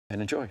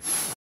and enjoy.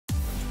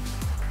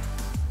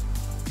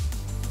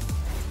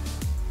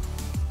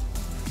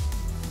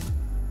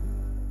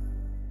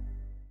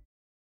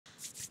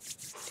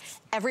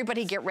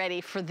 Everybody get ready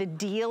for the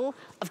deal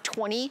of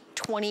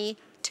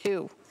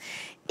 2022.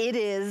 It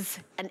is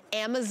an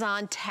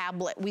Amazon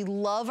tablet. We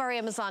love our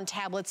Amazon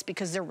tablets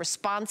because they're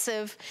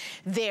responsive.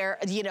 They're,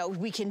 you know,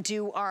 we can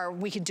do our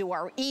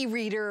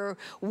e-reader,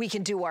 we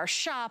can do our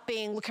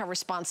shopping. Look how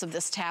responsive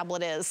this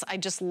tablet is. I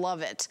just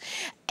love it.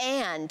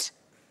 And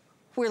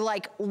we're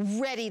like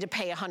ready to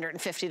pay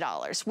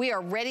 $150. We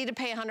are ready to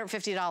pay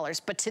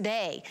 $150, but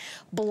today,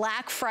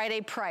 Black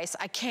Friday price,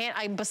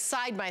 I'm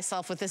beside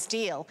myself with this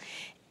deal.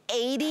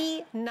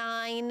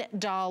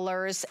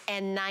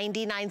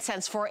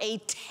 $89.99 for a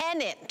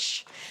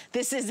 10-inch.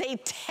 This is a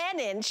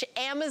 10-inch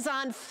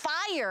Amazon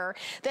Fire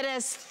that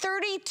has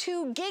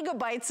 32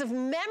 gigabytes of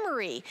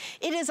memory.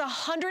 It is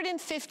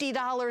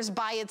 $150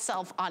 by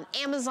itself on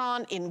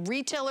Amazon, in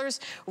retailers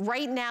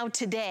right now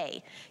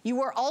today. You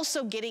are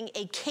also getting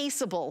a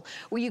caseable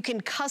where you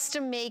can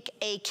custom make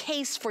a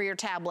case for your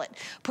tablet.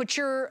 Put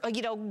your,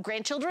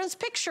 grandchildren's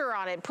picture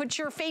on it. Put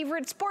your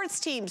favorite sports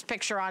team's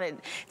picture on it.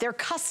 They're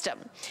custom.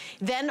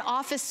 Then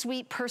Office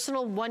Suite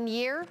Personal 1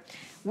 year,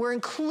 we're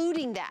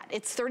including that.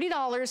 It's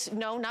 $30.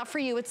 No, not for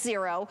you, it's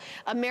 $0.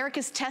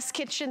 America's Test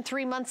Kitchen,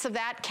 3 months of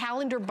that.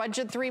 Calendar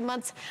Budget, 3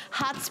 months.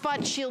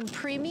 Hotspot Shield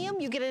Premium,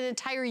 you get an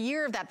entire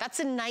year of that. That's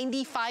a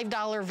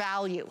 $95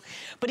 value.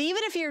 But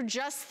even if you're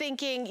just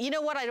thinking, you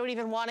know what, I don't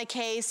even want a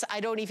case, I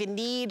don't even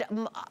need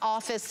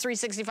Office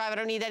 365, I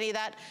don't need any of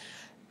that,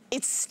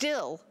 it's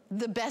still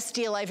the best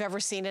deal I've ever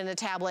seen in a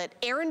tablet.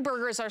 Aaron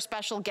Berger is our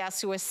special guest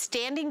who is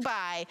standing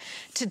by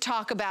to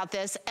talk about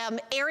this.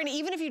 Aaron,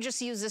 even if you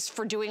just use this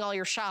for doing all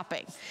your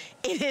shopping,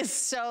 it is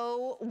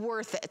so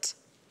worth it.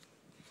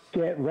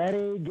 Get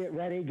ready, get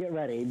ready, get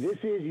ready. This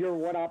is your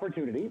one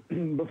opportunity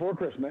before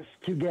Christmas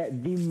to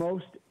get the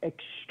most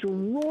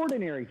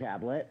extraordinary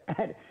tablet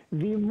at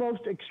the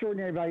most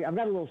extraordinary value. I've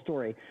got a little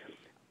story.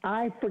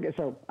 I forget,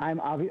 so I'm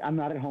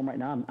not at home right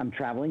now. I'm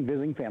traveling,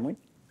 visiting family.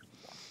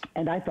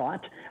 And I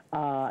thought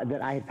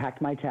that I had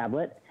packed my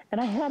tablet,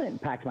 and I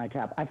hadn't packed my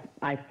tablet.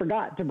 I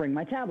forgot to bring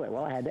my tablet.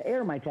 Well, I had to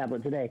air my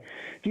tablet today.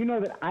 Do you know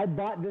that I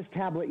bought this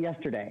tablet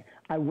yesterday?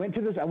 I went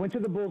to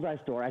the Bullseye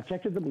store. I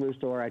checked at the Blue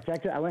store. I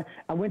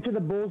went to the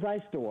Bullseye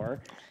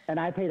store, and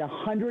I paid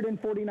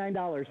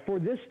 $149 for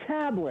this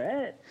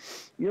tablet.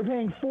 You're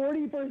paying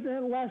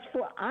 40% less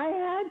for. I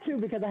had to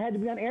because I had to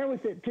be on air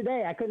with it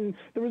today. I couldn't.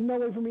 There was no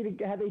way for me to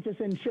have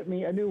HSN ship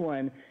me a new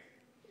one.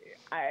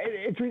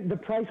 The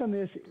price on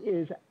this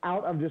is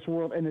out of this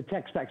world, and the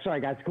tech specs.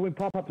 Sorry, guys, can we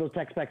pop up those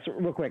tech specs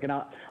real quick, and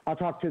I'll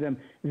talk to them.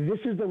 This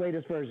is the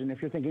latest version.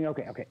 If you're thinking,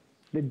 okay,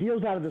 the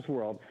deal's out of this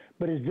world,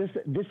 but this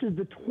is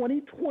the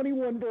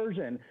 2021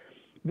 version.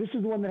 This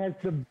is the one that has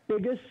the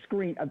biggest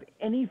screen of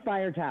any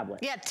Fire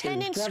tablet. Yeah,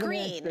 10-inch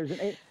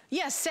screen.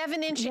 Yeah,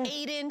 7-inch,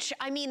 8-inch.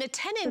 I mean, a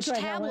 10-inch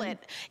tablet,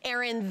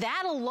 Aaron,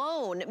 that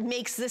alone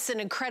makes this an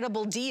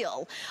incredible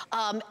deal.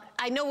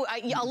 I know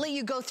I'll let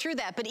you go through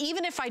that, but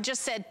even if I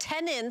just said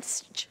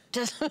 10-inch,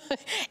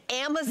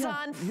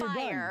 Amazon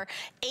Fire,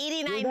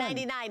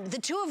 $89.99. The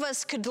two of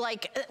us could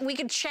we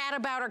could chat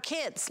about our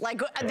kids. Like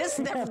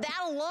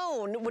that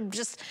alone would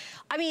just,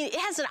 I mean, it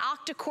has an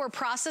octa-core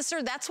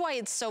processor. That's why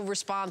it's so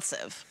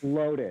responsive.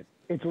 Loaded.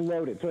 It's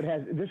loaded. So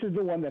this is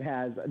the one that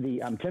has the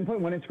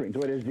 10.1 inch screen.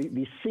 So it is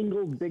the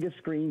single biggest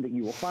screen that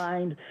you will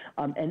find.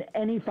 And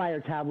any Fire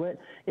tablet,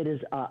 it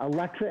is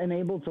Alexa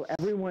enabled. So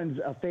everyone's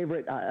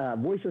favorite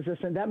voice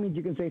assistant. That means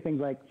you can say things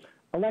like,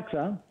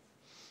 Alexa,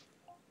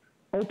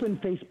 open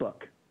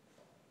Facebook.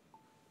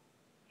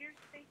 Here's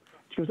Facebook.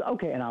 She goes,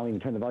 okay, and I'll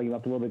even turn the volume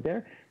up a little bit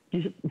there.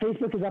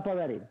 Facebook is up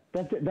already.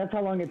 That's it. That's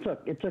how long it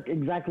took. It took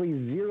exactly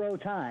 0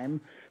 time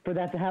for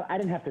that to happen. I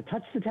didn't have to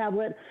touch the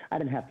tablet. I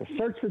didn't have to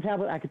search the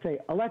tablet. I could say,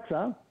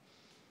 Alexa,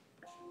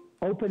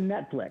 open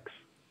Netflix.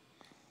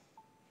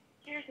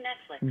 Here's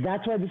Netflix.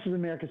 That's why this is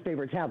America's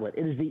favorite tablet.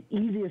 It is the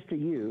easiest to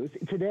use.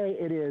 Today,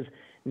 it is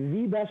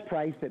the best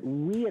price that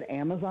we at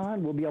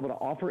Amazon will be able to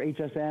offer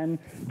HSN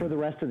for the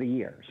rest of the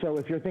year. So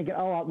if you're thinking,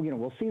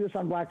 we'll see this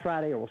on Black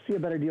Friday or we'll see a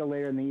better deal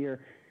later in the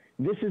year,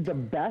 this is the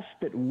best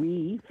that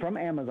we, from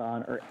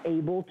Amazon, are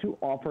able to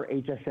offer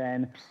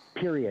HSN,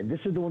 period.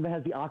 This is the one that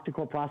has the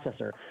octa-core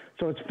processor,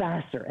 so it's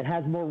faster. It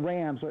has more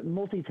RAM, so it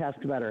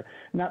multitasks better.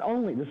 Not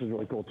only, this is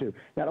really cool too,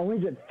 not only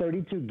is it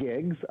 32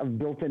 gigs of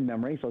built-in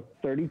memory, so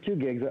 32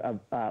 gigs of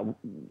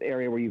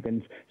area where you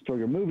can store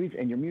your movies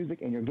and your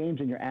music and your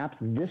games and your apps.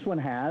 This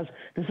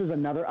is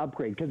another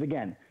upgrade, because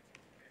again,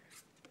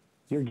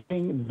 you're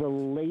getting the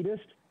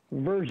latest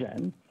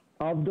version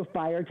of the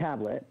Fire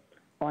tablet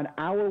on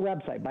our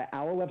website. By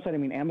our website, I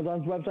mean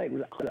Amazon's website. It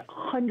was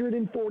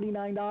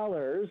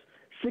 $149,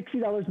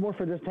 $60 more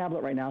for this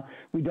tablet right now.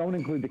 We don't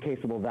include the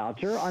caseable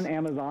voucher on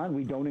Amazon.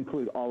 We don't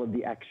include all of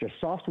the extra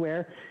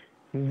software.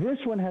 This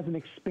one has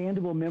an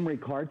expandable memory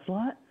card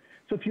slot.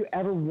 So if you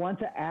ever want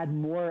to add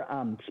more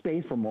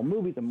space for more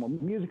movies and more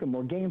music and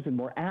more games and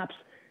more apps,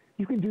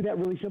 You can do that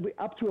really simply,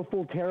 up to a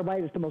full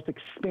terabyte. It's the most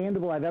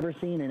expandable I've ever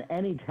seen in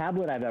any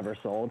tablet I've ever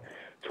sold.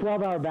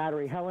 12-hour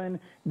battery. Helen,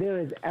 there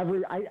is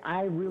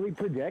I really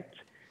predict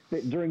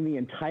that during the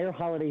entire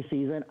holiday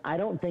season, I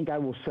don't think I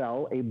will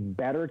sell a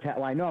better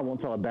tablet. Well, I know I won't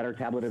sell a better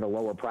tablet at a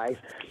lower price.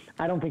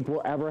 I don't think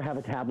we'll ever have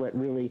a tablet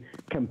really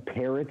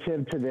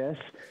comparative to this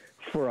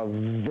for a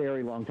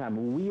very long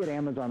time. We at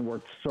Amazon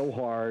worked so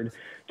hard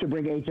to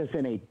bring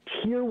HSN a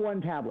tier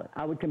 1 tablet.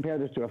 I would compare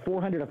this to a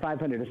 $400, a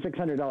 $500, a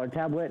 $600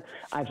 tablet.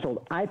 I've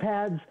sold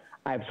iPads.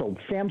 I've sold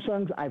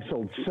Samsungs. I've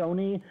sold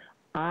Sony.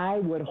 I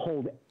would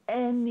hold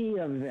any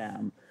of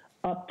them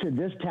up to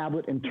this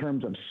tablet in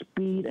terms of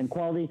speed and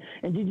quality.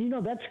 And did you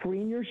know that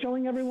screen you're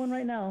showing everyone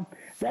right now,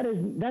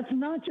 that's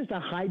not just a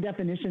high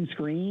definition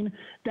screen,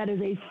 that is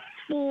a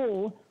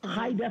full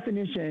high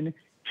definition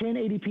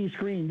 1080p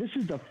screen. This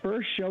is the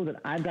first show that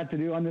I've got to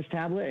do on this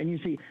tablet, and you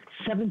see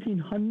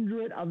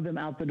 1,700 of them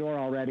out the door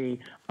already.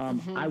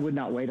 I would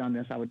not wait on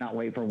this. I would not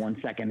wait for 1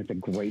 second. It's a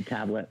great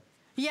tablet.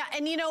 Yeah,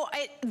 and you know,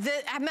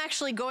 I'm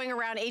actually going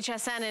around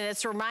HSN and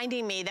it's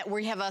reminding me that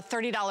we have a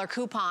 $30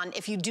 coupon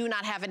if you do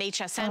not have an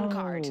HSN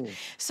card.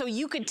 So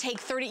you could take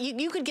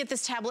you could get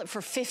this tablet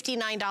for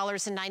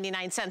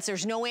 $59.99.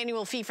 There's no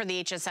annual fee for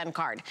the HSN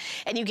card.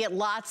 And you get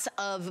lots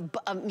of,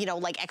 you know,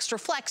 like extra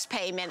flex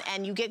payment,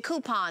 and you get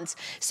coupons.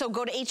 So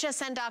go to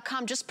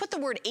hsn.com, just put the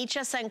word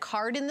HSN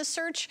card in the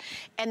search,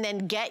 and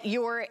then get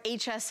your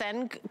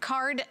HSN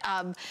card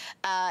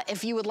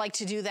if you would like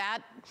to do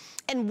that.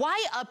 And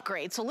why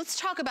upgrade? So let's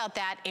talk about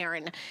that,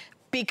 Aaron,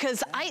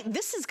 because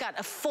this has got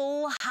a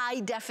full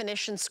high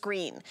definition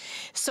screen.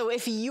 So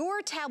if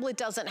your tablet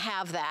doesn't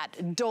have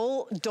that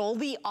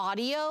Dolby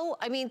audio,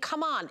 I mean,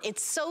 come on,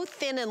 it's so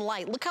thin and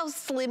light. Look how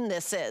slim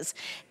this is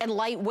and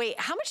lightweight.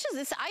 How much is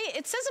this?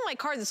 It says in my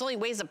card this only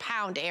weighs a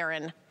pound,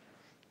 Aaron.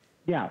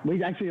 Yeah,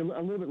 weighs actually a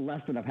little bit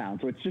less than a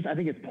pound. So it's just, I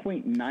think it's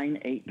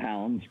 0.98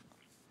 pounds.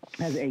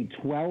 Has a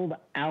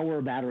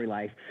 12-hour battery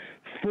life,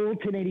 full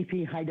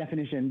 1080p high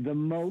definition, the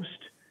most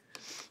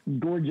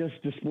gorgeous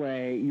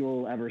display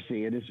you'll ever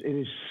see. It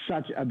is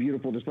such a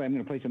beautiful display. I'm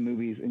going to play some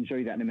movies and show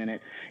you that in a minute.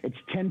 It's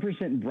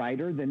 10%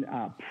 brighter than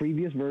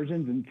previous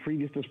versions and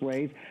previous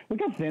displays. Look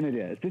how thin it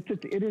is.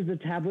 It is a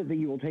tablet that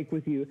you will take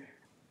with you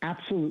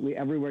absolutely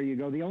everywhere you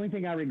go. The only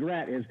thing I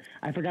regret is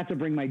I forgot to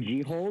bring my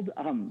G-Hold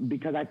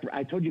because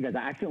I told you guys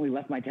I accidentally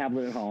left my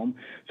tablet at home.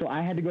 So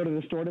I had to go to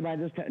the store to buy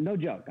this. No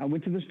joke. I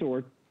went to the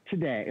store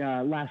today,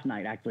 last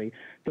night actually,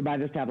 to buy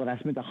this tablet. I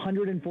spent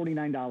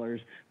 $149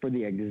 for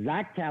the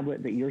exact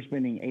tablet that you're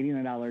spending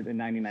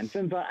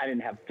 $89.99 on. I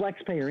didn't have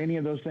FlexPay or any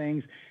of those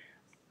things.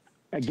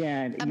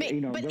 Again, I mean,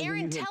 you know, but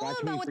Aaron, tell them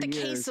about what the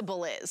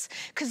caseable is.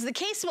 Because the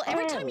caseable,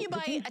 every time you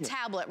buy a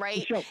tablet,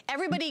 right,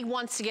 everybody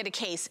wants to get a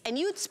case. And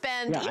you'd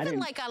spend, even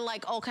like on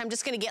like, okay, I'm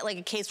just going to get like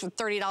a case for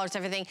 $30,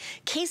 everything.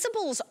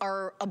 Caseables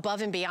are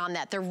above and beyond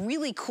that. They're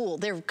really cool.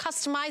 They're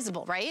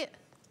customizable, right?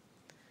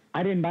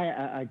 I didn't buy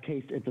a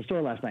case at the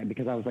store last night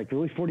because I was like,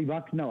 really,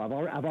 $40? No, I've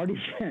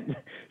already spent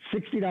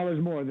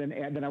 $60 more than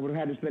I would have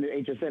had to spend at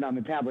HSN on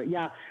the tablet.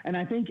 Yeah, and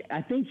I think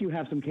you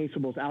have some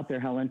caseables out there,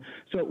 Helen.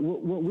 So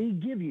what we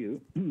give you,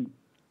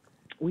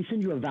 we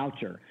send you a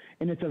voucher,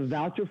 and it's a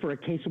voucher for a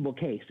caseable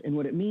case. And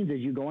what it means is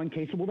you go on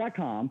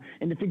caseable.com,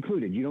 and it's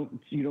included. You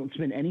don't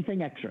spend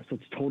anything extra, so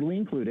it's totally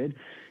included.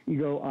 You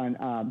go on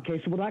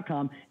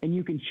caseable.com, and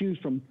you can choose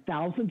from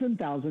thousands and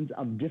thousands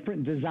of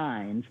different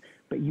designs,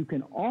 but you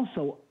can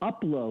also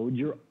upload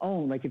your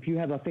own. Like if you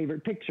have a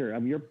favorite picture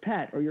of your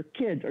pet or your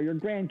kids or your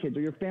grandkids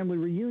or your family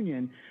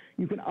reunion,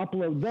 you can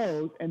upload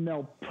those, and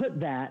they'll put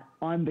that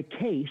on the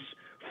case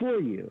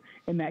for you.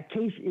 And that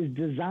case is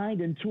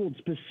designed and tooled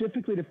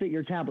specifically to fit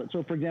your tablet.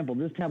 So for example,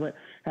 this tablet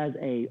has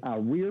a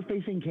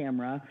rear-facing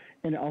camera,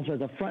 and it also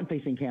has a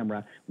front-facing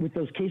camera. With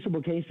those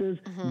caseable cases,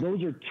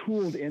 those are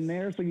tooled in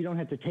there, so you don't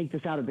have to take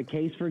this out of the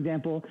case, for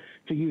example,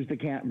 to use the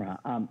camera.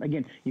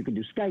 Again, you can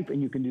do Skype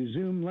and you can do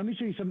Zoom. Let me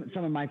show you some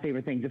of my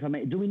favorite things, if I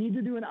may. Do we need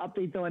to do an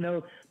update, though? I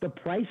know the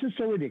price is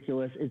so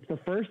ridiculous. It's the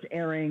first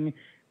airing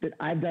that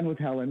I've done with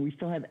Helen. We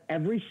still have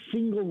every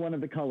single one of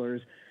the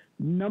colors.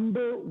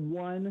 Number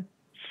one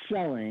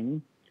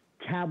selling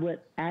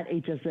tablet at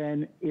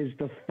HSN is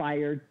the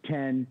Fire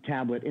 10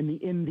 tablet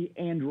in the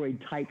Android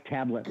type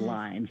tablet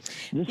lines.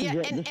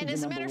 And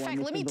as a matter of fact,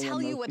 let me tell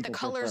you what the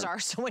colors are.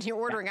 So when you're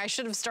ordering, I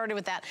should have started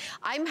with that.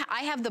 I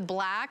have the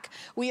black.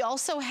 We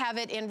also have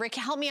it in, Rick,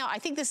 help me out. I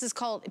think this is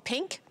called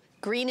pink,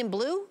 green, and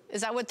blue.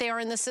 Is that what they are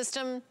in the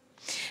system?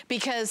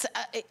 Because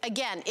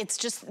again, it's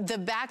just the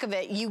back of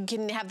it. You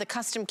can have the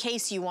custom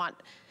case you want.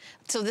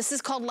 So this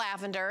is called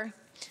lavender.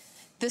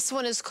 This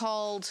one is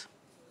called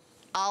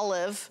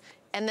olive,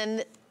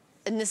 and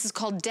this is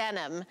called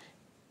denim,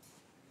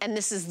 and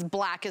this is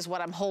black is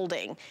what I'm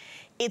holding.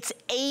 It's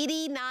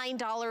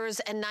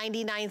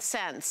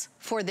 $89.99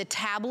 for the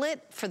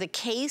tablet, for the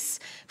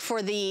case,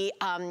 for the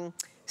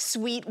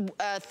Suite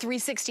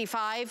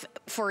 365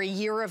 for a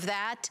year of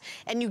that,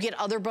 and you get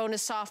other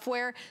bonus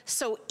software.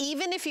 So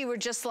even if you were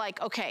just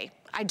like, okay,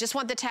 I just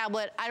want the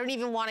tablet. I don't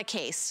even want a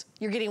case.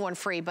 You're getting one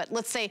free, but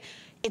let's say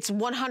it's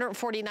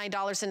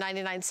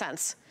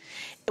 $149.99.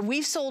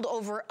 We've sold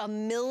over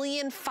 1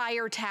 million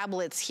Fire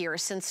tablets here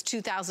since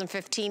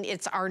 2015.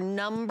 It's our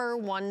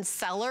 #1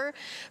 seller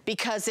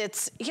because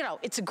it's, you know,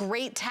 it's a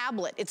great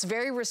tablet. It's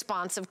very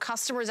responsive.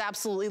 Customers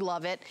absolutely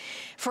love it.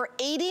 For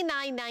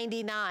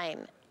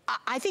 $89.99,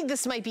 I think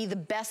this might be the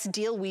best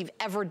deal we've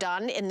ever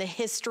done in the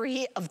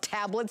history of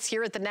tablets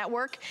here at the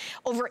network.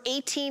 Over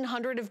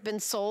 1,800 have been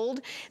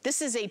sold.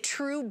 This is a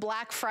true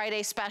Black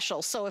Friday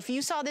special. So if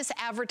you saw this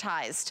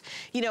advertised,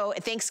 you know,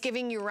 at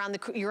Thanksgiving, you're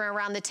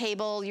around the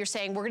table, you're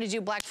saying, we're gonna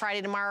do Black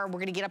Friday tomorrow,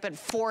 we're gonna get up at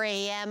 4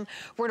 a.m.,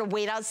 we're gonna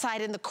wait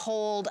outside in the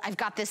cold. I've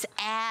got this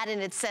ad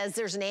and it says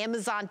there's an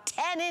Amazon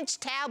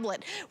 10-inch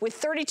tablet with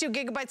 32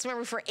 gigabytes of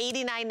memory for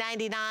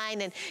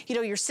 $89.99. And you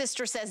know, your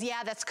sister says,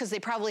 yeah, that's because they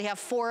probably have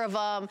 4 of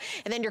them.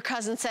 And then your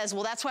cousin says,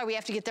 well, that's why we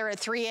have to get there at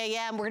 3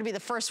 a.m. We're gonna be the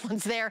first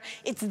ones there.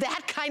 It's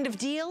that kind of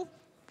deal.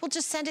 We'll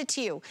just send it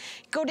to you.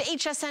 Go to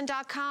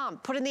hsn.com,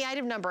 put in the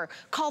item number,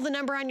 call the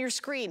number on your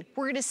screen.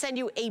 We're gonna send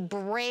you a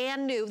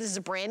brand new, this is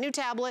a brand new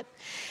tablet.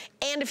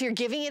 And if you're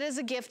giving it as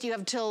a gift, you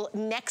have till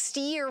next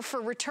year for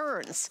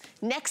returns.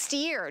 Next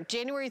year,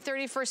 January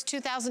 31st,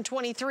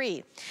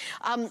 2023.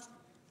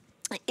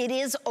 It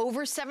is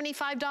over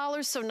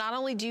 $75, so not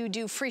only do you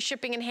do free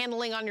shipping and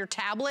handling on your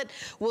tablet,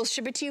 we'll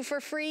ship it to you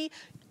for free.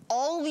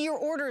 All of your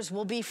orders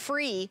will be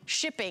free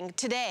shipping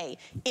today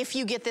if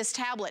you get this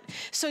tablet.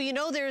 So you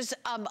know there's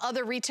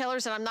other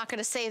retailers, and I'm not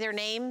gonna say their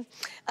name,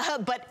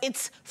 but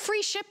it's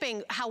free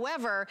shipping.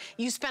 However,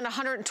 you spend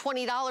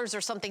 $120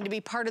 or something to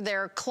be part of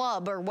their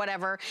club or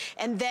whatever,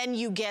 and then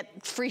you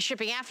get free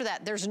shipping after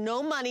that. There's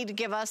no money to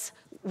give us.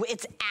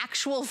 It's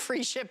actual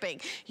free shipping.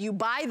 You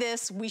buy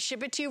this, we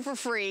ship it to you for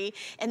free,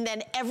 and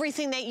then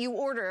everything that you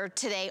order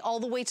today all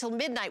the way till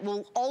midnight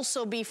will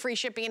also be free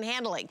shipping and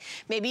handling.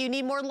 Maybe you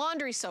need more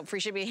laundry soap, free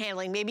shipping and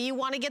handling. Maybe you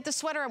want to get the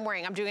sweater I'm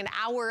wearing. I'm doing an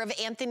hour of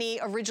Anthony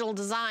original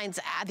designs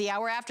at the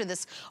hour after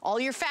this. All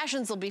your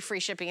fashions will be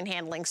free shipping and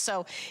handling.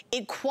 So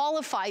it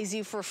qualifies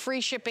you for free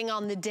shipping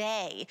on the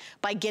day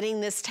by getting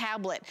this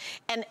tablet.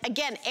 And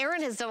again,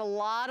 Aaron has done a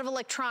lot of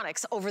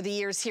electronics over the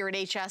years here at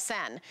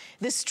HSN.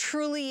 This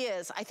truly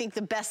is, I think,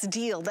 the best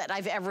deal that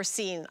I've ever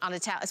seen on a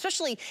tablet,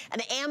 especially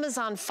an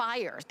Amazon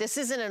Fire. This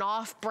isn't an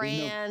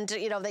off-brand,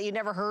 you know, that you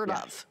never heard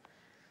of.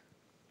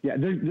 Yeah,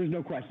 there's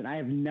no question. I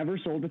have never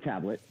sold a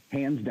tablet,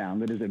 hands down,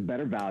 that is a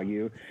better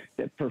value,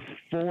 that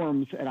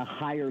performs at a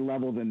higher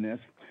level than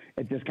this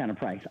at this kind of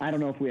price. I don't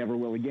know if we ever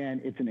will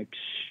again. It's an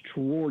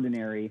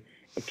extraordinary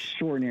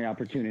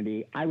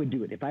opportunity. I would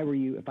do it. If I were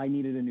you, if I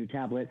needed a new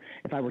tablet,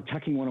 if I were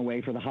tucking one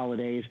away for the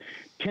holidays,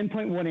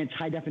 10.1-inch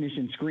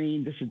high-definition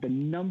screen. This is the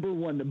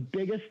 #1, the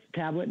biggest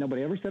tablet.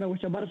 Nobody ever said, I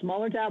wish I bought a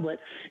smaller tablet.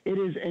 It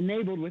is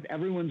enabled with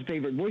everyone's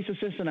favorite voice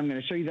assistant. I'm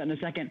going to show you that in a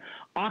second.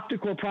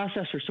 Octa-core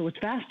processor, so it's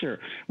faster.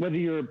 Whether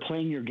you're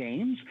playing your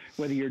games,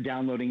 whether you're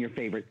downloading your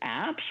favorite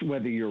apps,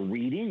 whether you're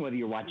reading, whether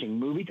you're watching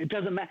movies, it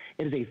doesn't matter.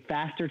 It is a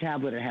faster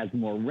tablet. It has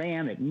more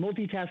RAM. It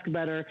multitasks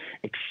better,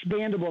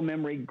 expandable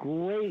memory,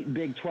 great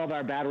big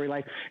 12-hour battery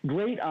life,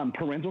 great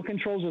parental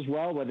controls as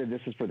well, whether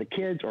this is for the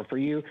kids or for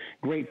you,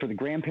 great for the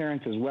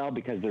grandparents as well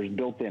because there's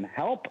built-in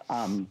help.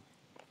 You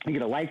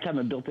get a lifetime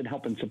of built-in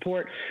help and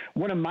support.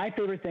 One of my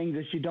favorite things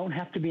is you don't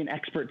have to be an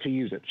expert to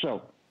use it.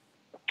 So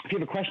if you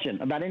have a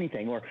question about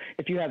anything, or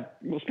if you have,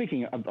 well,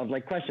 speaking of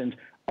like questions,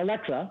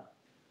 Alexa,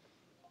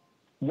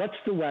 what's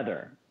the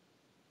weather?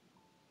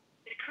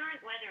 The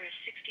current weather is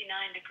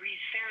 69 degrees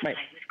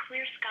Fahrenheit with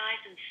clear skies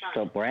and sun.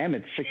 So where I am,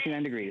 it's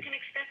 69 degrees. You can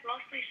expect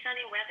mostly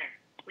sunny weather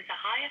with a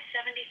high of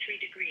 73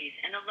 degrees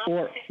and a low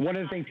of 55. Or one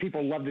of the things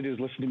people love to do is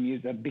listen to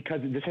music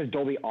because this has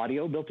Dolby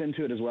Audio built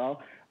into it as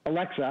well.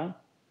 Alexa,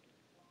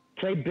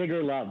 play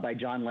Bigger Love by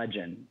John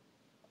Legend.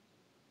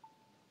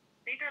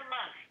 Bigger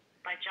Love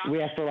by John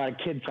We ask for a lot of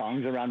kid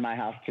songs around my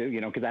house too, you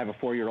know, because I have a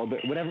 4-year-old,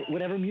 but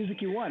whatever music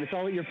you want, it's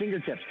all at your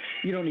fingertips.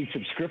 You don't need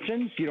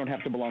subscriptions. You don't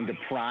have to belong to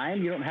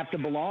Prime. You don't have to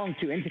belong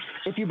to anything.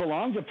 If you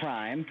belong to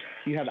Prime,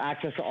 you have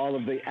access to all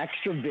of the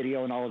extra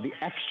video and all of the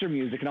extra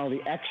music and all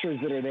the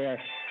extras that are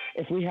there.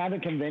 If we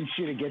haven't convinced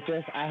you to get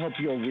this, I hope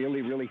you'll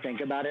really, really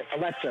think about it.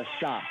 Alexa,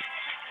 stop.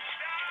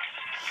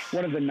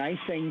 One of the nice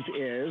things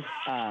is,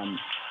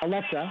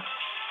 Alexa,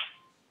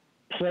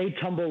 play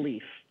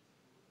Tumbleweed.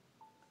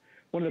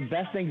 One of the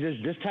best things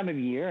is this time of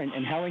year,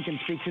 and Helen can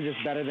speak to this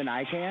better than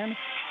I can,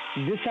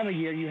 this time of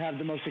year you have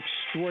the most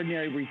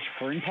extraordinary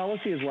return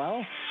policy as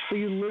well. So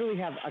you literally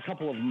have a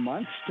couple of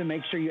months to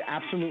make sure you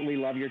absolutely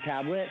love your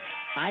tablet.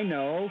 I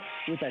know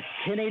with a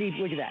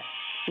 1080, look at that,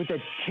 with a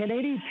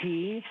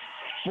 1080p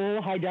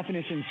full high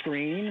definition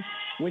screen,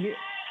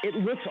 it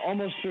looks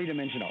almost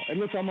three-dimensional. It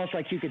looks almost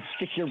like you could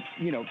stick your,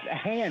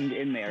 hand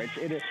in there.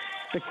 It's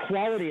the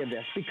quality of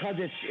this, because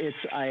it's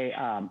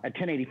a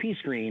 1080p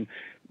screen.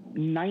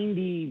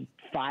 95%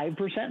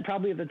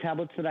 probably of the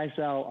tablets that I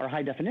sell are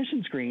high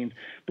definition screens,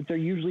 but they're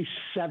usually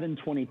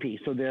 720p,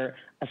 so they're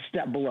a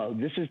step below.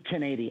 This is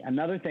 1080.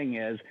 Another thing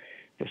is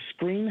The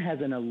screen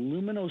has an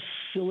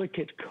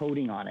aluminosilicate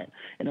coating on it.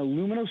 An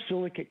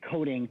aluminosilicate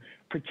coating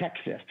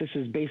protects this. This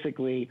is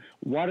basically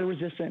water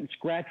resistant,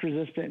 scratch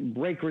resistant,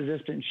 break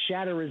resistant,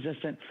 shatter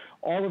resistant,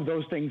 all of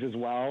those things as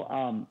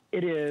well.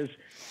 It is,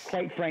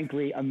 quite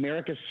frankly,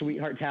 America's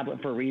sweetheart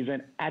tablet for a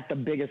reason at the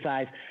biggest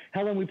size.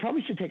 Helen, we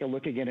probably should take a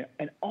look again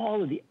at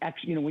all of the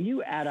when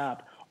you add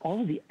up all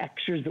of the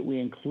extras that we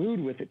include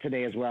with it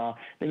today as well,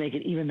 they make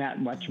it even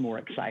that much more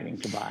exciting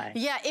to buy.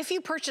 Yeah, if you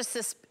purchase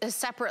this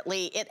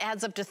separately, it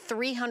adds up to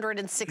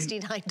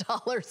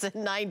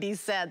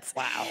 $369.90.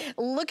 Wow.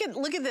 Look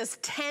at this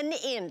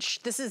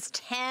 10-inch. This is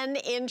 10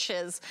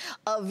 inches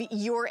of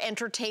your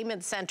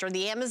entertainment center.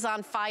 The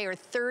Amazon Fire,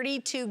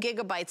 32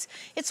 gigabytes.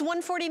 It's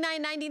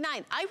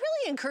 $149.99. I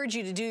really encourage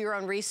you to do your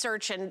own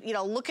research and,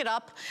 look it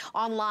up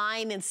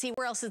online and see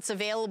where else it's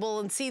available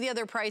and see the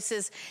other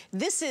prices.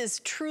 This is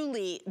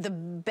truly the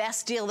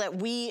best deal that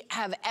we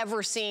have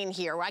ever seen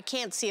here. I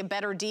can't see a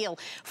better deal.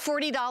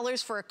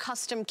 $40 for a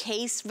custom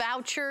case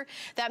voucher.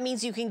 That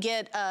means you can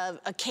get a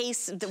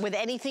case with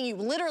anything,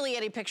 literally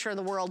any picture in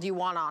the world you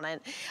want on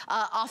it.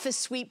 Office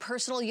Suite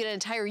Personal, you get an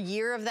entire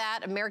year of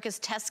that. America's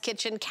Test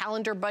Kitchen,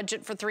 calendar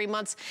budget for 3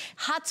 months.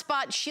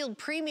 Hotspot Shield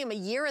Premium, a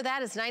year of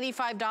that is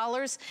 $95,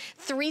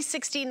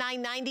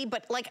 $369.90.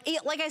 But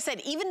like I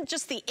said, even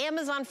just the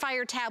Amazon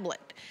Fire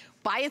tablet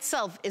by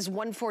itself is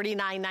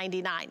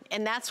 $149.99.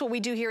 And that's what we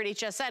do here at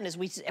HSN is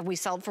we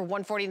sell it for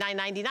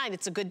 $149.99.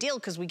 It's a good deal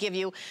because we give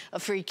you a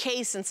free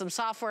case and some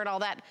software and all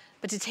that.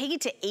 But to take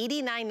it to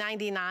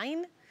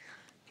 $89.99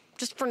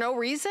 just for no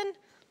reason?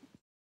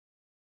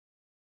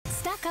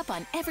 Stock up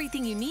on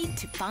everything you need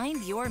to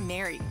find your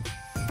Mary.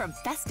 From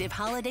festive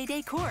holiday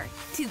decor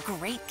to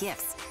great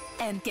gifts.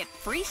 And get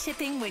free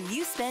shipping when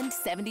you spend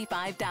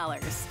 $75.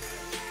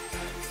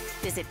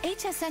 Visit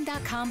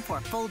hsn.com for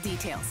full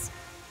details.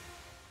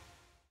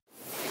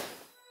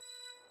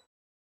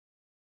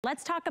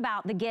 Let's talk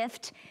about the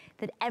gift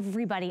that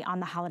everybody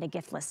on the holiday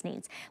gift list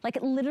needs. Like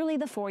literally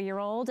the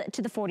 4-year-old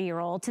to the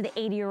 40-year-old to the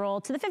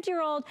 80-year-old to the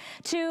 50-year-old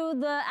to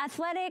the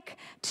athletic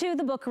to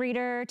the book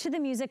reader to the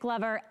music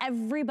lover.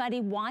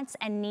 Everybody wants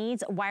and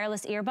needs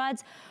wireless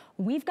earbuds.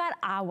 We've got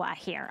AWA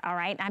here, all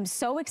right? I'm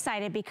so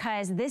excited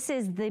because this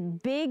is the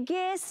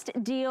biggest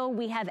deal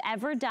we have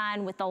ever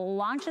done with the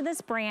launch of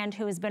this brand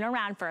who has been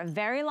around for a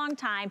very long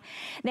time.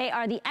 They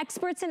are the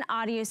experts in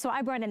audio, so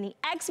I brought in the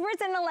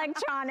experts in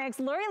electronics.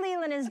 Lori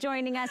Leland is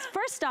joining us.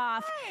 First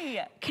off,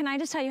 hi. Can I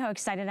just tell you how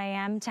excited I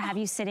am to have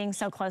you sitting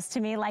so close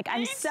to me? Like,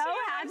 I'm so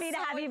happy to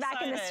have you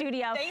back in the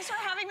studio. Thanks for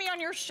having me on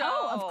your show.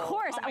 Oh, of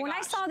course. When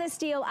I saw this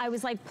deal, I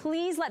was like,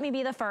 please let me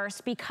be the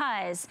first,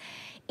 because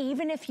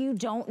even if you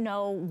don't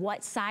know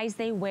what size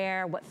they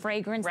wear, what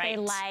fragrance they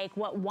like,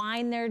 what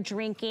wine they're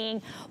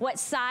drinking, what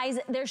size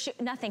they're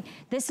nothing.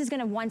 This is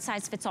gonna one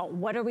size fits all.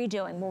 What are we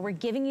doing? Well, we're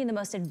giving you the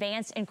most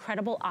advanced,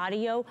 incredible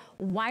audio,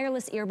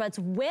 wireless earbuds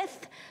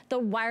with the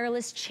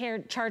wireless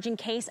charging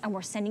case, and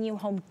we're sending you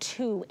home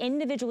 2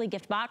 individually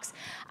gift box.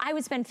 I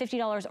would spend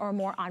 $50 or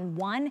more on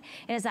one.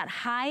 It is that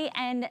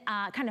high-end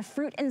kind of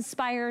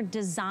fruit-inspired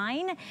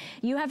design.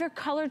 You have your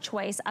color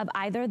choice of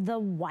either the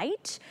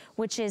white,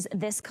 which is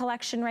this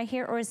collection right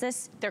here, or is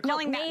this? They're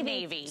calling that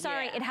navy.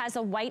 Sorry, it has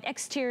a white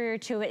exterior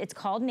to it. It's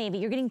called navy.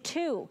 You're getting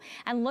 2.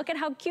 And look at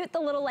how cute the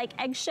little like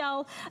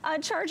eggshell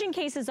charging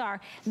cases are.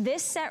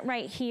 This set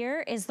right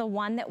here is the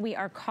one that we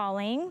are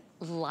calling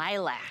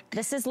Lilac.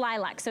 This is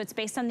Lilac, so it's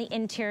based on the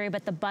interior,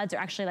 but the buds are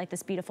actually like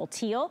this beautiful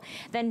teal.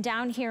 Then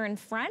down here in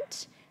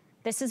front,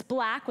 this is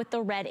black with the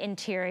red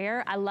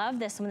interior. I love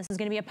this one. This is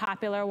gonna be a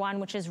popular one,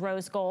 which is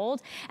rose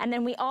gold. And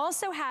then we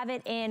also have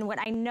it in what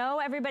I know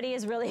everybody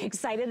is really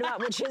excited about,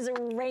 which is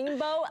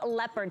rainbow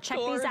leopard. Check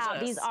these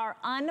out. These are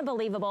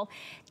unbelievable.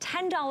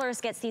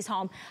 $10 gets these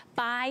home.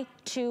 Buy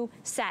 2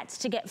 sets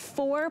to get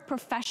 4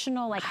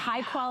 professional, like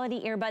high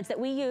quality earbuds that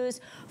we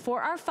use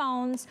for our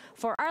phones,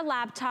 for our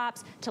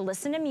laptops, to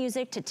listen to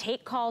music, to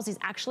take calls. These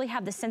actually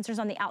have the sensors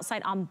on the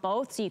outside on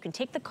both, so you can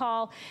take the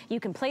call, you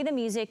can play the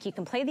music, you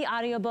can play the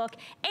audiobook,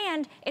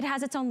 and it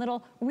has its own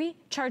little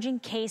recharging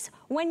case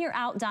when you're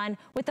outdone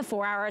with the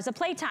 4 hours of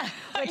playtime.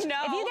 Which,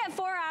 if you get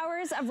 4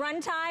 hours of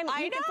runtime,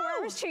 you get 4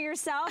 hours to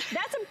yourself.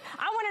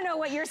 I want to know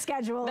what your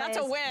schedule is. That's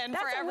a win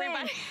for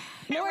everybody.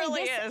 It Lori,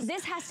 really is.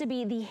 This has to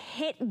be the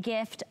hit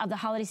gift of the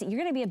holiday season. You're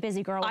going to be a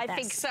busy girl with this. I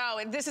think so.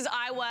 This is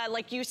Aiwa,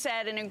 like you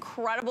said, an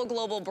incredible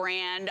global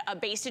brand,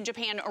 based in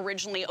Japan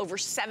originally over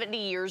 70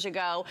 years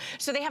ago.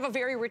 So they have a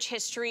very rich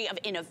history of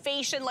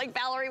innovation, like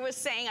Valerie was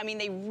saying. I mean,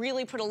 they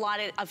really put a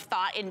lot of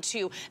thought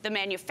into the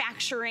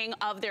manufacturing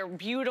of their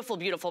beautiful,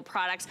 beautiful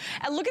products.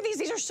 And look at these.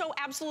 These are so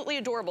absolutely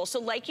adorable. So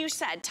like you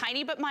said,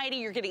 tiny but mighty,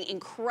 you're getting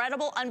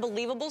incredible,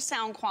 unbelievable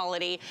sound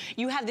quality.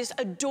 You have this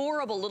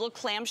adorable little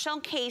clamshell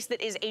case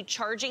that is a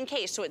charging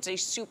case, so it's a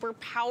super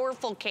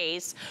powerful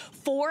case,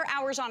 4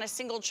 hours on a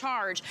single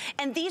charge.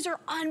 And these are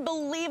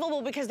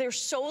unbelievable because they're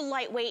so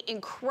lightweight,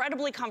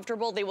 incredibly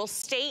comfortable. They will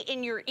stay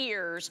in your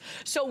ears.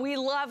 So we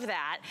love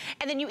that.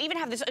 And then you even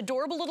have this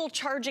adorable little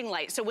charging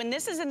light. So when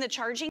this is in the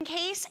charging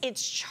case,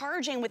 it's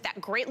charging with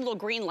that great little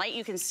green light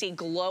you can see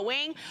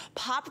glowing.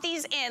 Pop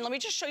these in. Let me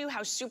just show you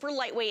how super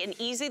lightweight and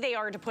easy they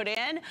are to put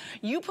in.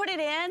 You put it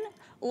in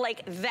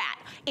like that.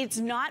 It's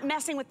not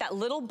messing with that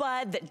little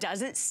bud that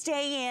doesn't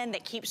stay in,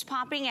 that keeps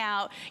popping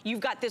out. You've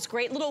got this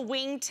great little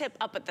wing tip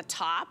up at the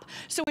top.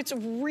 So it's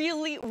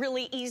really,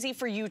 really easy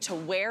for you to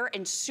wear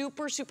and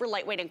super, super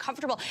lightweight and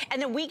comfortable.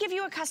 And then we give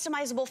you a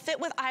customizable fit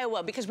with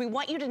Iowa because we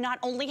want you to not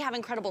only have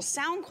incredible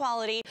sound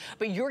quality,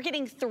 but you're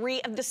getting 3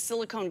 of the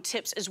silicone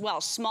tips as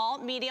well. Small,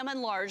 medium, and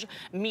large.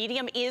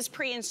 Medium is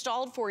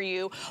pre-installed for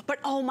you, but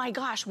oh my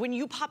gosh, when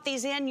you pop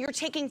these in, you're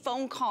taking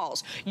phone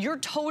calls. You're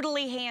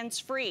totally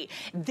hands-free.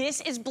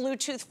 This is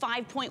Bluetooth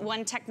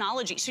 5.1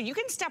 technology, so you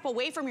can step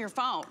away from your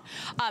phone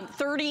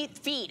 30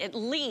 feet at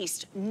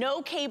least,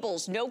 no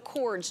cables, no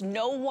cords,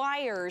 no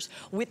wires,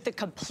 with the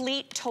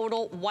complete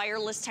total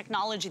wireless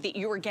technology that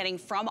you are getting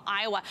from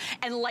Iowa.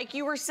 And like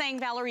you were saying,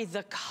 Valerie,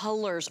 the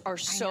colors are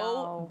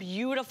so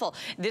beautiful.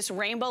 This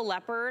rainbow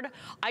leopard,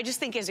 I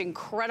just think is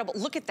incredible.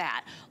 Look at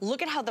that.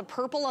 Look at how the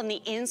purple on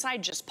the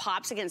inside just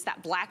pops against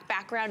that black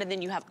background, and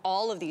then you have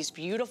all of these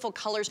beautiful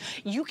colors.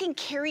 You can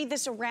carry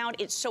this around.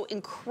 It's so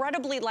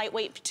incredibly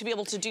lightweight to be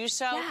able to do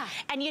so. Yeah.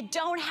 And you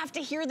don't have to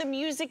hear the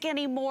music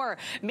anymore.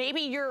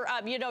 Maybe your,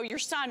 you know, your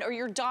son or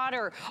your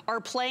daughter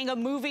are playing a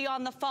movie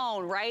on the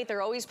phone, right?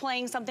 They're always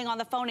playing something on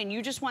the phone and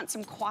you just want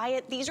some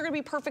quiet. These are gonna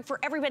be perfect for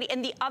everybody.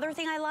 And the other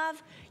thing I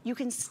love, you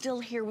can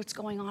still hear what's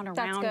going on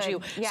around you.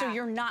 Yeah. So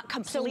you're not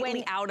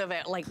completely out of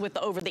it, like with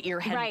the over-the-ear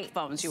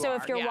headphones you are. So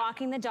if you're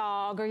walking the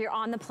dog or you're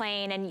on the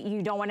plane and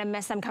you don't wanna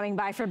miss them coming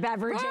by for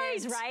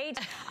beverages, right?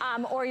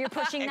 Or you're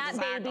pushing that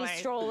baby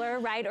stroller,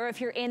 right? Or if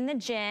you're in the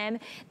gym,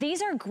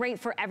 these are great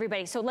for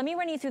everybody. So let me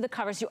run you through the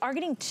covers. You are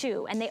getting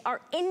 2 and they are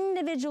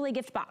individually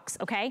gift box,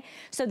 okay?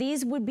 So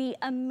these would be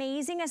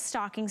amazing as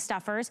stocking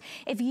stuffers.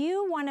 If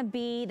you wanna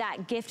be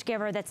that gift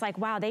giver that's like,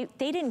 wow, they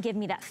didn't give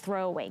me that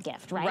throwaway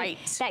gift, right?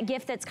 Right. That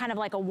gift that's kind of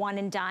like a one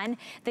and done.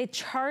 The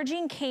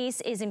charging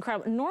case is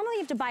incredible. Normally you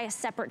have to buy a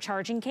separate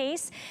charging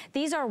case.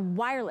 These are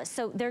wireless,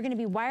 so they're gonna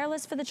be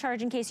wireless for the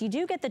charging case. You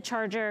do get the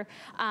charger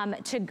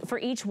for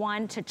each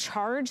one to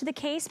charge the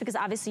case because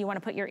obviously you wanna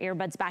put your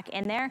earbuds back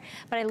in there,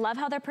 but I love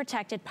how they're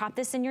protected. Pop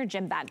this in your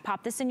gym bag,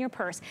 pop this in your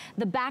purse.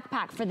 The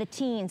backpack for the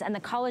teens and the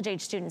college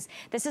age students.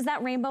 This is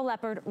that rainbow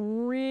leopard,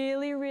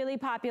 really, really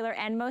popular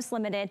and most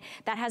limited.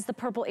 That has the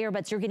purple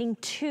earbuds. You're getting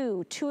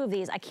two of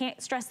these. I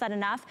can't stress that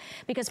enough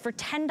because for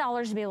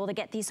 $10 to be able to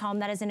get these home,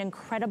 that is an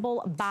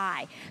incredible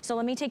buy. So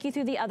let me take you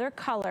through the other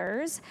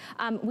colors.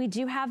 We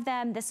do have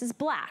them, this is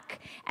black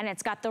and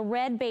it's got the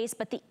red base,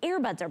 but the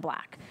earbuds are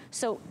black.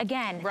 So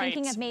again,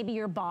 thinking of maybe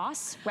your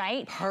boss,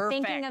 right?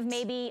 Perfect. Thinking of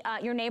maybe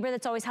your neighbor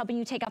that's always helping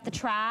you take out the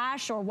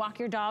trash or walk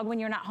your dog when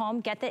you're not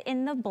home, get it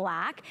in the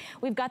black.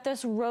 We've got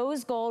this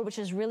rose gold, which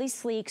is really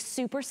sleek,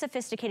 super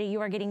sophisticated.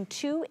 You are getting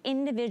 2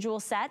 individual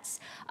sets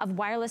of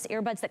wireless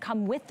earbuds that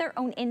come with their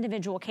own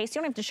individual case.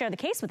 You don't have to share the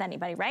case with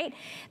anybody, right?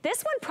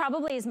 This one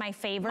probably is my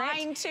favorite.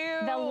 Mine too.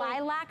 The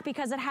lilac,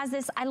 because it has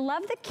this, I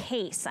love the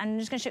case. I'm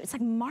just gonna show you, it's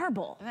like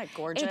marble. Isn't that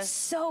gorgeous? It's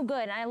so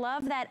good. And I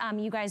love that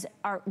you guys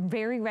are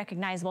very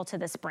recognizable to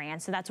this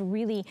brand. So that's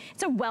really,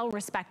 it's a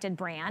well-respected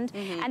brand.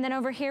 And then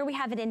over here we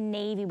have it in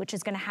navy, which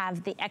is gonna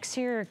have the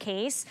exterior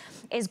case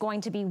is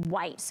going to be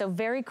white. So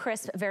very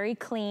crisp, very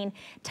clean.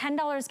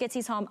 $10 gets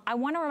these home. I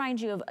wanna remind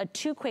you of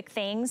 2 quick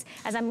things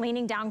as I'm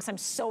leaning down because I'm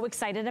so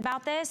excited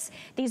about this.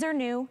 These are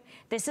new.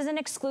 This is an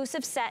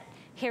exclusive set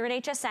here at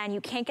HSN.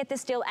 You can't get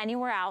this deal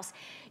anywhere else.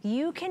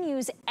 You can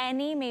use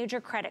any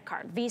major credit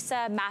card,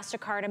 Visa,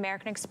 MasterCard,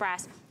 American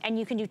Express, and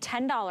you can do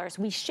 $10.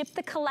 We ship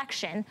the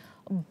collection,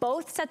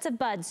 both sets of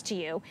buds to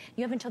you.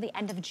 You have until the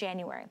end of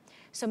January.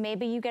 So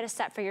maybe you get a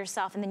set for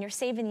yourself and then you're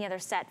saving the other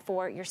set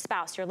for your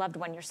spouse, your loved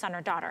one, your son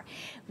or daughter.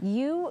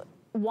 You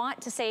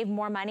want to save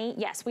more money?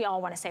 Yes, we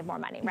all want to save more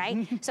money,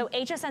 right? So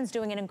HSN's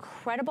doing an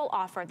incredible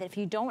offer that if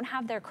you don't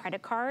have their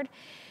credit card,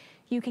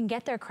 you can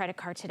get their credit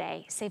card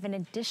today, save an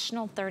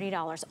additional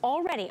 $30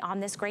 already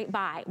on this great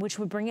buy, which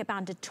would bring it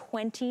down to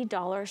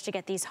 $20 to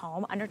get these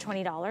home, under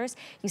 $20.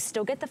 You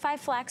still get the 5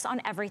 flex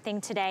on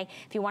everything today.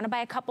 If you wanna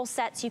buy a couple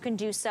sets, you can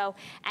do so.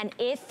 And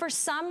if for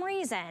some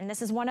reason,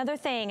 this is one other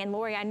thing, and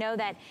Lori, I know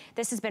that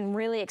this has been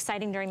really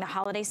exciting during the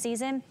holiday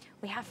season,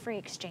 we have free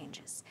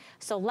exchanges.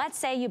 So let's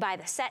say you buy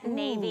the set in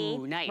navy,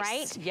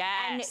 right?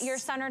 Yes. And your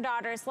son or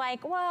daughter's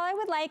like, well, I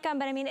would like them,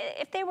 but I mean,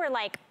 if they were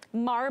like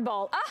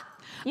marble,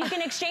 you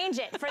can exchange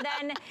it for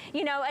then,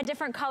 you know, a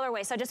different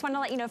colorway. So I just want to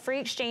let you know, free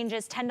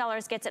exchanges,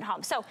 $10 gets it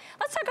home. So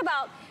let's talk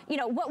about, you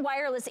know, what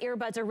wireless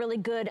earbuds are really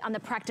good on the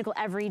practical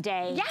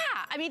everyday. Yeah,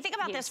 I mean, think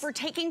about this. For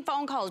taking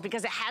phone calls,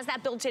 because it has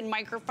that built-in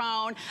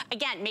microphone.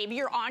 Again, maybe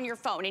you're on your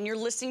phone and you're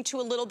listening to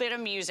a little bit of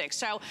music.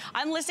 So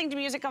I'm listening to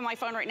music on my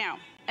phone right now.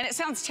 And it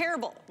sounds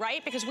terrible,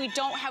 right? Because we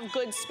don't have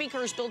good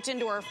speakers built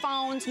into our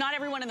phones. Not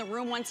everyone in the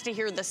room wants to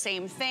hear the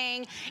same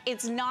thing.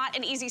 It's not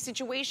an easy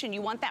situation.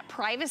 You want that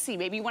privacy.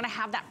 Maybe you want to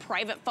have that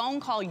private phone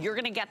call. You're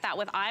going to get that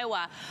with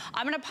Iowa.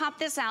 I'm going to pop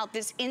this out.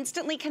 This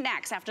instantly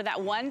connects after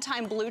that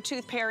one-time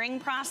Bluetooth pairing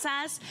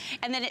process.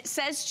 And then it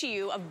says to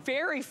you, a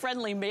very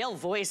friendly male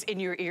voice in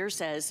your ear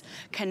says,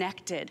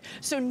 connected.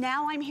 So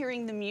now I'm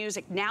hearing the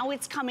music. Now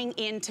it's coming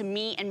in to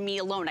me and me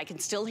alone. I can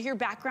still hear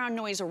background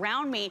noise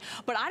around me,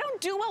 but I don't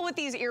do well with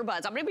these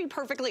earbuds. I'm gonna be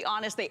perfectly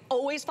honest, they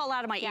always fall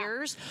out of my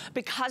ears.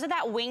 Because of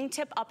that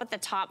wingtip up at the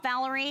top,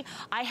 Valerie,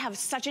 I have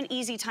such an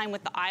easy time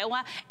with the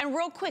Iowa. And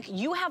real quick,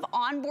 you have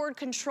onboard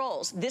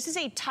controls. This is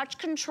a touch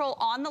control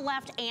on the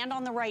left and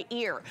on the right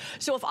ear.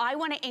 So if I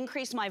wanna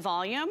increase my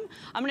volume,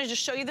 I'm gonna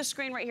just show you the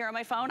screen right here on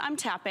my phone. I'm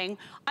tapping,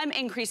 I'm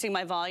increasing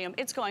my volume.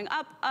 It's going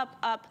up, up,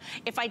 up.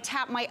 If I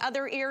tap my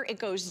other ear, it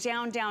goes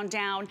down, down,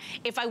 down.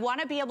 If I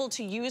wanna be able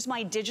to use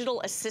my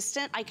digital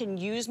assistant, I can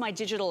use my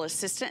digital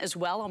assistant as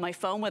well on my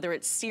phone, whether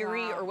it's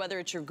Siri or whether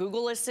it's your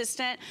Google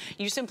Assistant.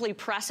 You simply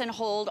press and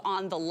hold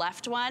on the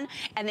left one,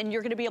 and then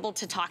you're gonna be able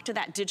to talk to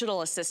that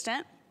digital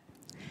assistant.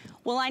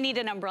 Will I need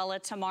an umbrella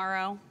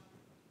tomorrow?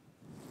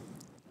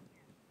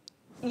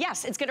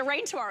 Yes, it's gonna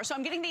rain tomorrow, so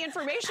I'm getting the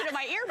information in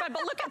my earbud,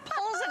 but look, it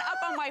pulls it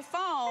up on my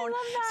phone. I love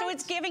that. So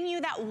it's giving you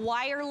that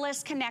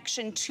wireless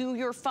connection to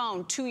your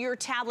phone, to your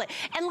tablet.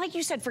 And like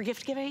you said, for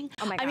gift giving,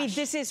 oh my gosh. I mean,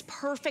 this is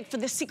perfect for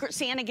the Secret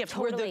Santa gift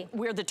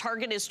where the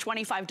target is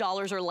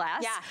 $25 or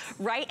less,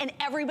 right? And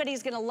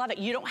everybody's gonna love it.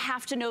 You don't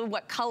have to know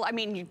what color, I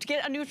mean, you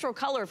get a neutral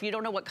color if you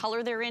don't know what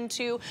color they're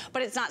into,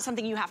 but it's not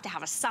something you have to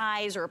have a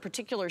size or a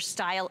particular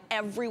style.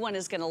 Everyone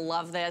is gonna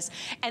love this,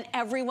 and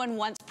everyone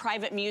wants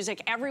private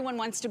music. Everyone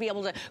wants to be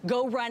able to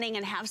go running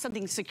and have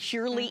something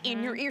securely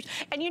in your ears.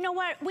 And you know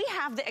what? We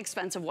have the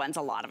expensive ones,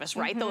 a lot of us,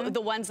 right?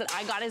 The ones that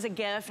I got as a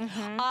gift.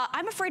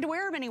 I'm afraid to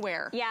wear them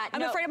anywhere. Yeah,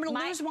 I'm afraid I'm gonna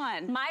lose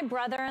one. My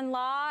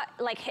brother-in-law,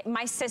 like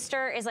my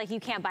sister is like, you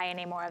can't buy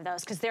any more of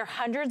those because they're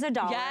hundreds of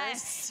dollars.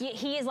 Yes.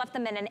 He has left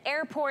them in an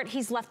airport.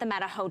 He's left them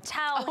at a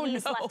hotel.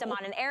 He's left them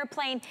on an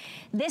airplane.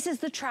 This is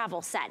the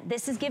travel set.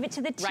 This is give it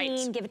to the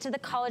teen, give it to the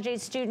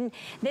college-age student.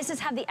 This is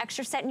have the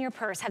extra set in your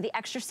purse, have the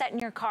extra set in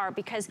your car,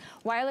 because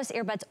wireless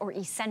earbuds are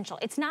essential.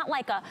 It's not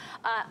like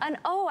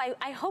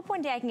I hope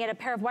one day I can get a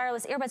pair of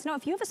wireless earbuds. No,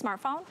 if you have a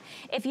smartphone,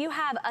 if you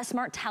have a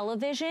smart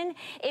television,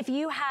 if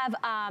you have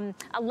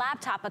a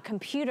laptop, a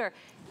computer,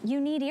 you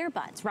need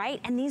earbuds,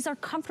 right? And these are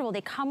comfortable. They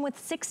come with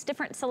 6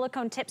 different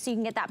silicone tips so you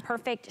can get that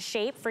perfect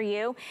shape for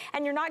you.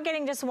 And you're not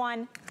getting just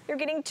one, you're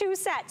getting 2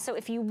 sets. So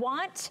if you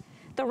want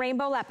the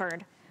rainbow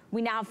leopard,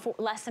 we now have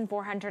less than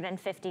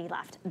 450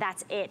 left.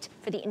 That's it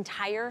for the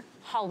entire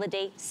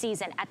holiday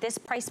season. At this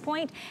price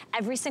point,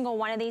 every single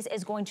one of these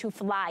is going to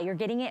fly. You're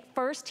getting it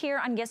first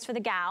here on Gifts for the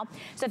Gal.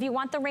 So if you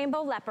want the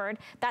rainbow leopard,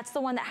 that's the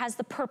one that has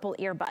the purple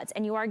earbuds,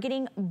 and you are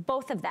getting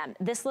both of them.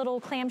 This little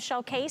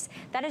clamshell case,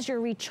 that is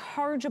your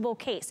rechargeable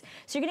case.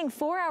 So you're getting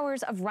 4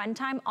 hours of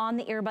runtime on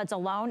the earbuds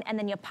alone, and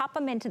then you pop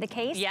them into the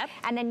case,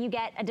 and then you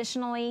get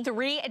additionally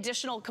 3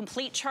 additional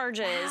complete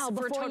charges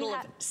for a total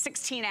of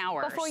 16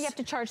 hours. Before you have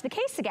to charge the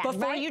case again.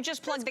 Before you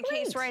just plug the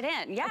case right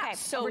in. Yeah, okay,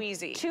 so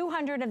easy.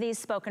 200 of these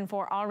spoken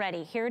for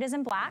already. Here it is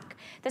in black.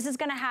 This is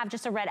gonna have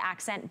just a red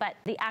accent, but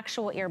the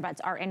actual earbuds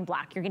are in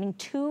black. You're getting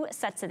 2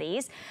 sets of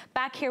these.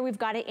 Back here, we've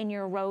got it in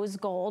your rose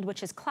gold,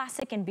 which is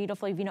classic and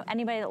beautiful. If you know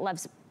anybody that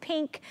loves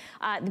pink,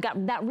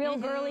 got that real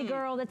girly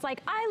girl that's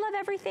like, I love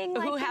everything.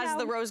 Who has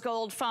the rose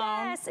gold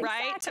phone,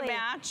 right, to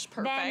match?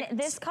 Perfect. Then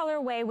this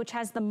colorway, which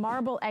has the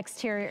marble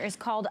exterior, is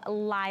called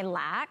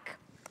lilac.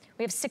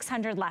 We have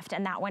 600 left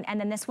in that one. And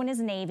then this one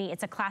is navy.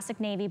 It's a classic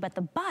navy, but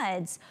the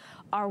buds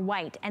are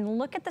white. And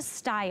look at the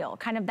style,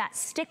 kind of that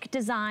stick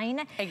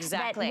design.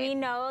 Exactly. That we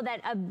know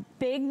that a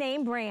big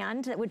name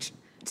brand, which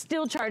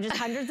still charges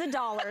hundreds of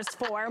dollars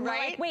for. We're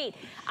like, wait,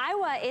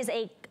 Iowa is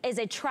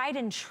a tried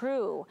and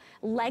true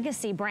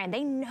legacy brand.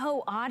 They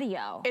know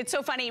audio. It's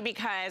so funny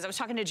because I was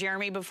talking to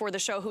Jeremy before the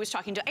show, who was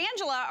talking to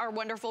Angela, our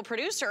wonderful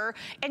producer,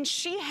 and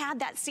she had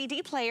that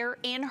CD player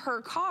in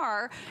her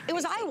car. It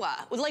was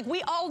Iowa. Like,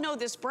 we all know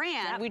this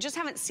brand. We just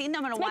haven't seen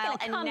them in a while.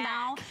 And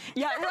now,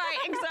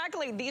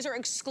 exactly. These are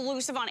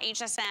exclusive on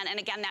HSN. And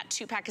again, that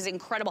 2-pack is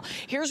incredible.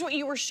 Here's what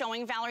you were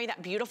showing, Valerie,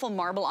 that beautiful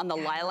marble on the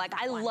lilac.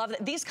 I love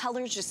that. These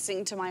colors just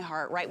sing to my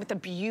heart, right? With the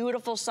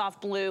beautiful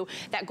soft blue,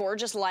 that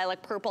gorgeous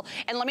lilac purple.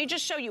 And let me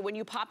just show you, when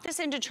you pop this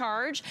into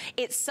charge,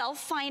 it's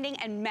self-finding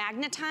and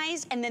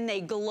magnetized, and then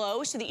they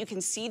glow so that you can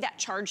see that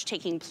charge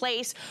taking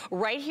place.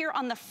 Right here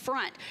on the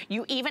front,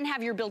 you even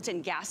have your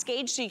built-in gas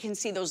gauge, so you can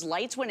see those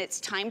lights when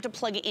it's time to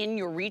plug in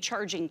your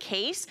recharging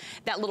case.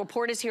 That little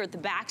port is here at the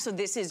back, so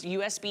this is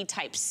USB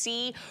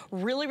Type-C.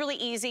 Really, really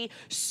easy,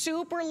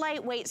 super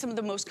lightweight, some of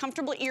the most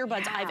comfortable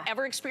earbuds I've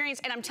ever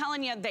experienced, and I'm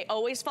telling you, they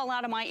always fall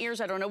out of my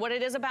ears. I don't know what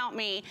it is about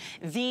me.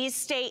 These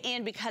stay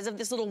in because of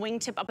this little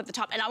wingtip up at the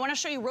top. And I wanna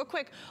show you real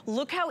quick,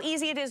 look how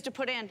easy it is to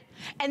put in.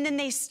 And then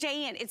they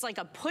stay in. It's like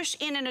a push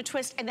in and a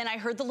twist, and then I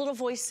heard the little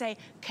voice say,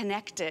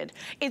 connected.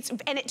 And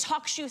it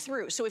talks you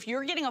through. So if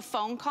you're getting a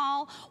phone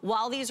call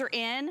while these are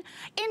in,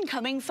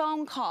 incoming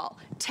phone call,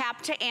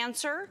 tap to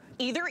answer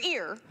either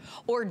ear,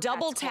 or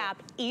double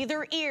tap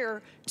either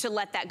ear to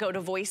let that go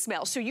to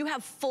voicemail. So you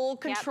have full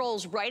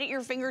controls right at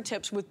your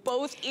fingertips with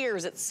both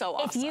ears. It's so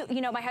awesome. If you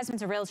know, my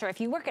husband's a realtor.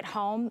 If you work at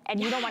home and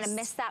you don't want to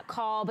miss that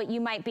call, but you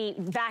might be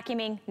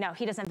vacuuming. No,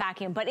 he doesn't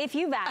vacuum. But if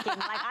you vacuum,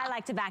 like I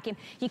like to vacuum,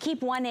 you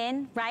keep one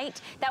in,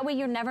 right? That way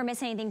you're never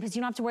missing anything because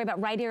you don't have to worry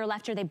about right ear or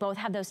left ear. They both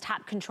have those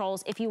tap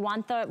controls. If you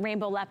want the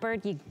Rainbow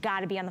Leopard, you got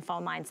to be on the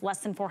phone lines. Less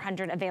than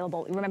 400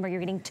 available. Remember, you're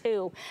getting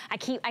 2.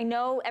 I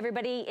know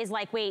everybody is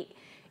like, wait,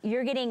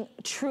 you're getting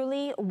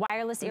truly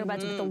wireless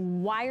earbuds with a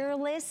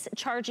wireless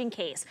charging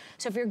case.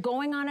 So if you're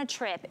going on a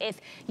trip, if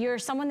you're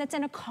someone that's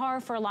in a car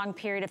for a long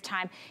period of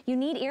time, you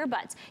need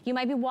earbuds. You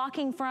might be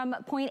walking from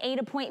point A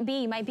to point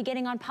B. You might be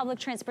getting on public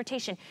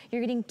transportation.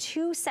 You're getting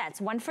 2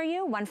 sets, one for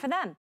you, one for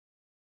them.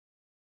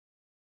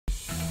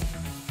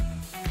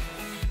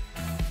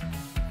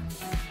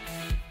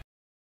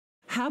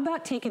 How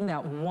about taking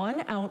that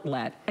one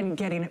outlet and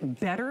getting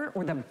better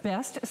or the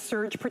best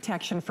surge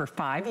protection for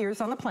 5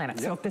 years on the planet?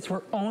 So if this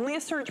were only a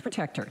surge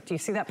protector, do you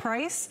see that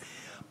price?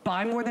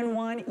 Buy more than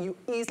one, you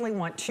easily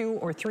want 2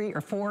 or 3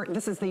 or 4.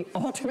 This is the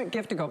ultimate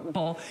gift to go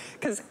bowl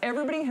because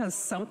everybody has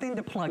something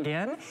to plug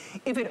in.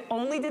 If it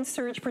only did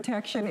surge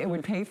protection, it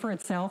would pay for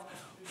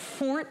itself.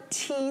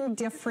 14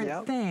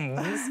 different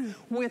things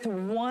with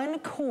one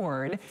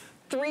cord,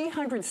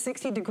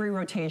 360-degree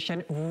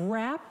rotation,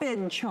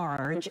 rapid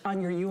charge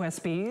on your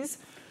USBs.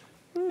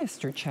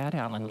 Mr. Chad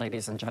Allen,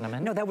 ladies and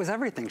gentlemen. No, that was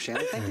everything,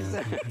 Shannon. Thank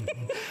you.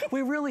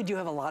 We really do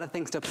have a lot of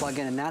things to plug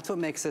in, and that's what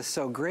makes this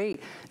so great,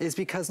 is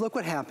because look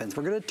what happens.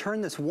 We're gonna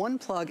turn this one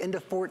plug into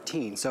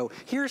 14. So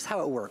here's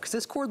how it works.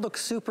 This cord looks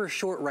super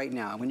short right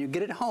now. When you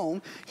get it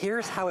home,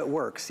 here's how it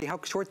works. See how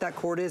short that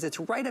cord is? It's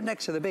right up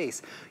next to the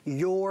base.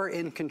 You're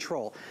in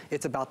control.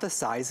 It's about the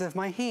size of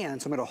my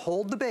hand. So I'm gonna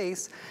hold the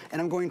base, and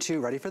I'm going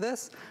to, ready for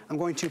this? I'm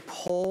going to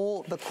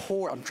pull the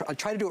cord. I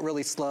try to do it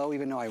really slow,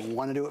 even though I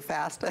wanna do it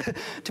fast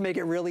to make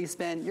it really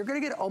spin. You're gonna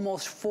get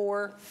almost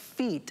 4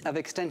 feet of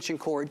extension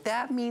cord.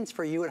 That means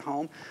for you at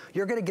home,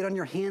 you're gonna get on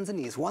your hands and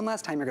knees. One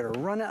last time, you're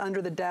gonna run it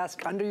under the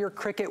desk, under your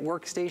Cricut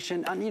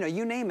workstation, you know,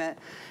 you name it.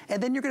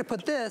 And then you're gonna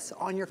put this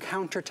on your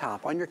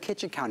countertop, on your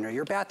kitchen counter,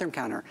 your bathroom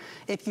counter.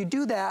 If you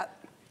do that,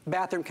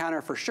 bathroom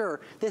counter for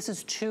sure, this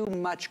is too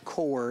much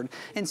cord.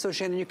 And so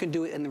Shannon, you can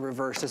do it in the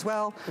reverse as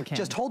well. Okay.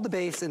 Just hold the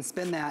base and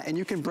spin that, and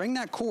you can bring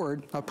that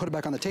cord, I'll put it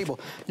back on the table,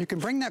 you can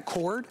bring that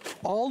cord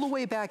all the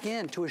way back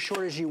in to as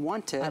short as you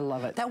want it. I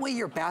love it. That way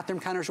your bathroom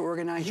counters are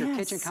organized, your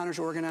kitchen counters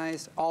are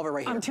organized, all of it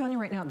right here. I'm telling you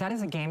right now, that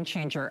is a game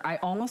changer. I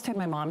almost had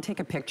my mom take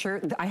a picture.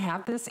 I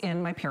have this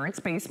in my parents'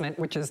 basement,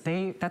 which is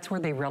that's where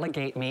they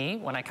relegate me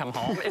when I come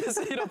home, is,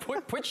 you know,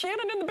 put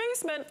Shannon in the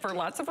basement for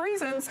lots of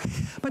reasons.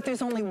 But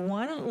there's only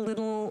one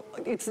little,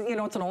 it's, you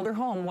know, it's an older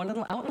home, one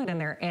little outlet in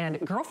there, and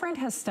girlfriend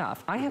has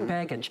stuff. I have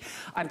baggage.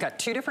 I've got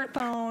 2 different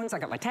phones, I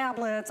got my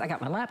tablets, I got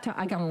my laptop,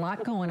 I got a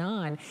lot going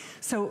on.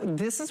 So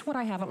this is what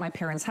I have at my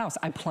parents' house.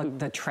 I plugged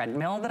the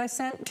treadmill that I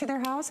sent to their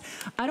house.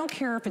 I don't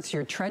care if it's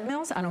your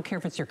treadmills, I don't care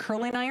if it's your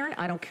curling iron,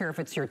 I don't care if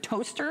it's your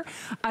toaster,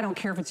 I don't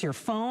care if it's your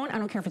phone, I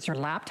don't care if it's your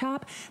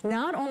laptop.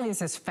 Not only is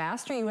this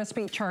faster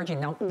USB charging,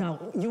 now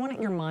you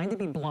want your mind to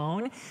be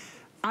blown?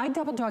 I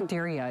double dog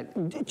dare you,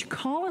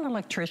 call an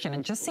electrician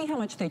and just see how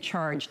much they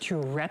charge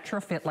to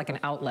retrofit like an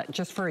outlet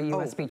just for a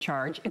USB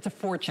charge. It's a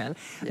fortune.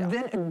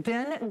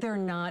 Then they're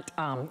not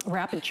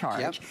rapid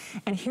charge.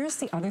 And here's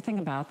the other thing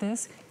about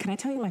this. Can I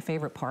tell you my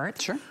favorite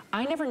part? Sure.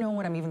 I never know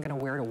what I'm even gonna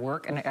wear to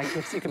work, and I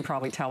guess you can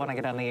probably tell when I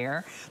get on the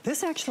air.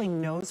 This actually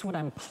knows what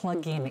I'm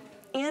plugging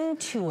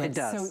into it. It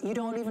does. So you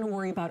don't even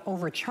worry about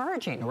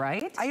overcharging,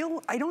 right?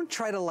 I don't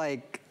try to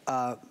like,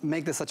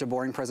 make this such a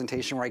boring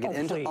presentation where I get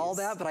into all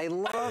that, but I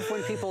love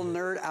when people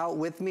nerd out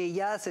with me.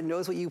 Yes, it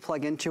knows what you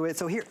plug into it.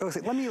 So here,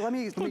 let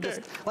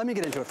me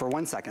get into it for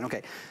 1 second.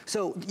 Okay,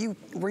 so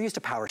we're used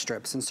to power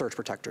strips and surge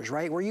protectors,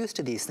 right? We're used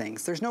to these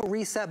things. There's no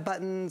reset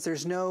buttons.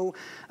 There's no,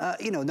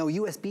 no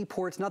USB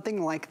ports,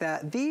 nothing like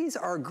that. These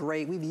are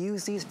great. We've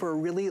used these for a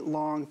really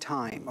long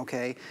time.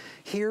 Okay,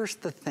 here's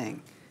the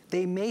thing.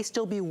 They may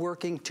still be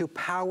working to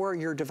power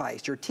your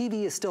device. Your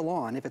TV is still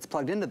on if it's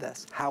plugged into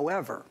this.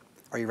 However,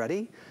 are you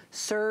ready?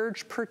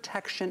 surge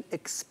protection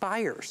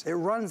expires. It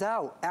runs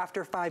out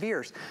after 5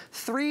 years.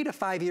 3 to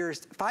 5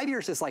 years, 5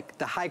 years is like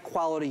the high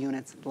quality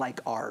units like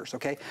ours,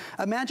 okay?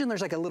 Imagine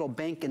there's like a little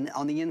bank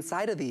on the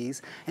inside of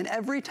these, and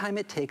every time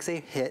it takes a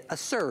hit, a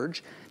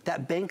surge,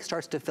 that bank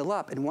starts to fill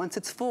up. And once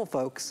it's full,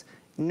 folks,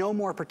 no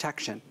more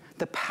protection.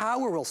 The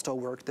power will still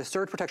work, the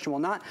surge protection will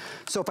not.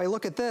 So if I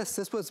look at this,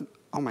 this was,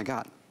 oh my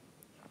God.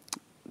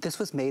 This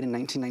was made in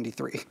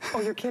 1993. Oh,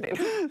 you're kidding.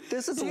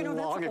 This is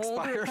long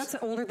expired. That's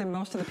older than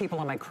most of the people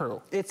on my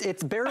crew.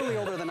 It's barely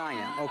older than I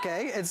am,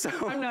 okay? And so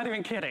I'm not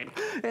even kidding.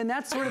 And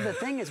that's sort of the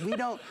thing is we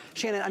don't,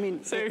 Shannon, I mean,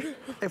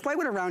 if I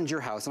went around your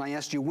house and I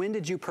asked you, when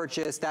did you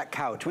purchase that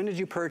couch? When did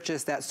you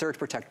purchase that surge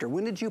protector?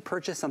 When did you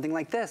purchase something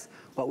like this?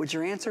 What would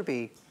your answer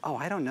be? Oh,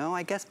 I don't know,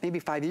 I guess maybe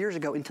 5 years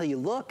ago, until you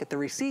look at the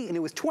receipt and it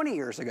was 20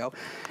 years ago.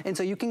 And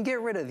so you can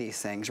get rid of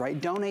these things, right?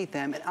 Donate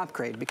them and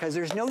upgrade, because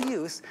there's no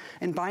use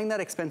in buying that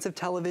expensive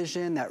television,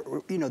 that,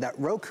 you know, that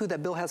Roku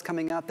that Bill has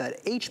coming up,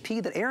 that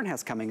HP that Aaron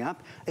has coming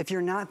up, if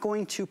you're not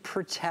going to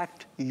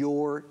protect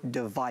your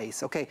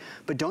device. Okay,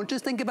 but don't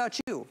just think about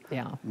you.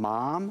 Yeah.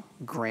 Mom,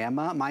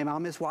 grandma, my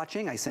mom is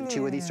watching. I sent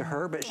 2 of these to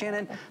her, but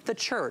Shannon, the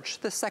church,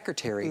 the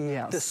secretary,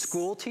 the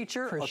school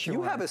teacher, if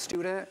you have a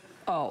student,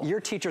 your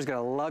teacher's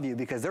gonna love you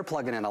because they're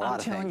plugging in a lot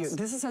of things. I'm telling you,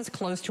 this is as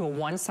close to a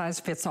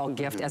one-size-fits-all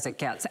gift as it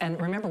gets.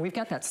 And remember, we've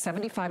got that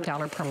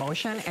 $75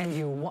 promotion,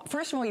 and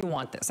first of all, you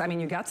want this. I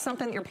mean, you got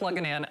something that you're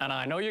plugging in, and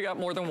I know you got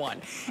more than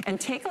one. And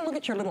take a look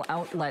at your little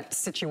outlet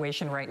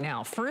situation right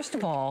now. First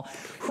of all,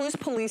 who's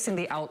policing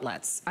the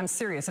outlets? I'm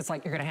serious. It's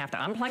like you're gonna have to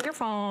unplug your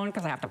phone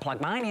because I have to plug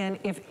mine in.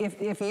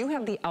 If you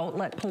have the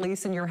outlet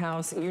police in your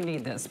house, you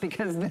need this,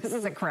 because this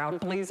is a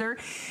crowd pleaser.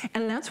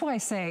 And that's why I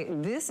say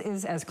this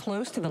is as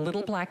close to the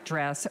little black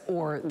dress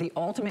or the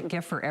ultimate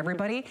gift for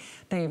everybody.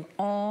 They've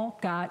all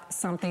got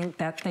something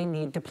that they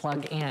need to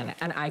plug in.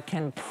 And I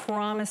can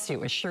promise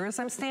you, as sure as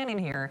I'm standing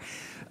here,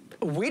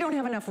 we don't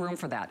have enough room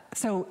for that.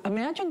 So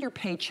imagine your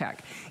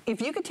paycheck.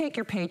 If you could take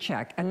your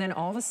paycheck and then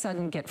all of a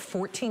sudden get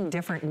 14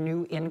 different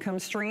new income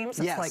streams,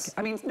 it's like,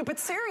 I mean, no, but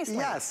seriously.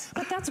 Yes.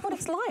 But that's what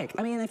it's like.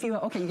 I mean, if you,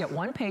 okay, you get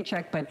one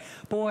paycheck, but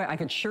boy, I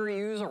could sure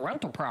use a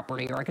rental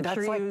property, or I could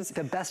sure use. That's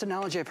like the best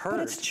analogy I've heard.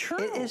 But it's true.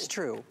 It is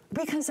true.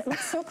 Because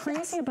what's so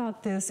crazy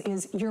about this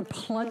is you're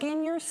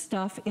plugging your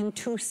stuff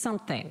into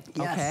something,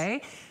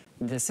 okay?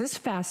 This is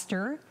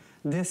faster.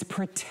 This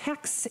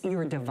protects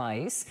your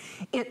device.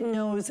 It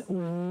knows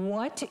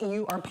what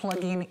you are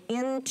plugging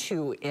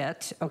into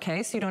it,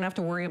 okay? So you don't have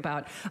to worry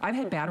about, I've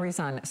had batteries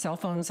on cell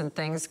phones and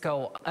things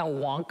go el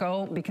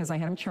wonko because I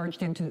had them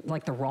charged into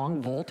like the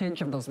wrong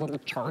voltage of those little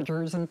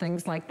chargers and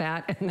things like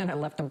that, and then I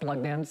left them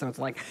plugged in, so it's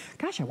like,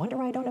 gosh, I wonder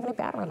why I don't have any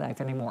battery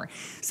life anymore.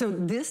 So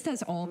this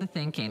does all the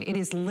thinking. It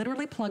is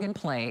literally plug and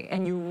play,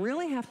 and you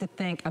really have to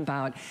think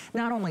about,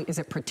 not only is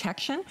it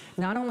protection,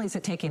 not only is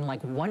it taking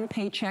like one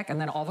paycheck and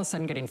then all of a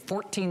sudden getting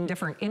 14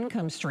 different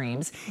income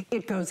streams,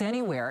 it goes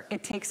anywhere.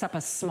 It takes up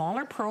a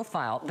smaller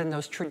profile than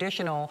those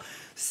traditional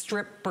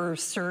stripper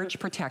surge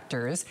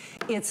protectors.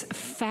 It's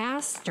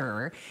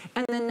faster,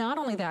 and then not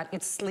only that,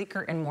 it's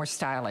sleeker and more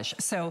stylish.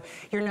 So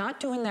you're not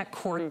doing that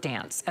cord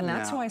dance, and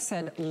that's why I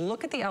said,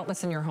 look at the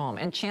outlets in your home,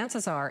 and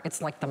chances are it's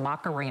like the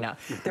Macarena.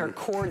 There are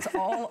cords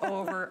all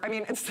over. I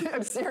mean, I'm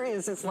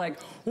serious. It's like,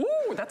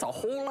 ooh, that's a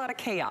whole lot of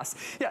chaos.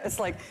 Yeah, it's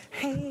like,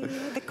 hey,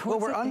 the cords. Well,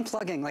 we're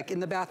unplugging, like in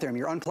the bathroom,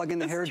 you're unplugging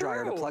the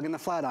hairdryer to plug in the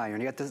flat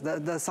iron. You got the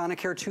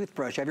Sonicare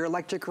toothbrush. You have your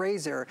electric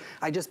razor.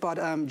 I just bought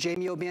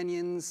Jamie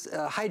O'Banion's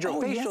Hydro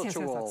Facial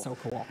Tool. That's so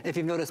cool. If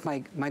you've noticed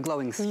my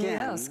glowing skin.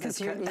 Yes, because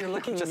you're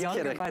looking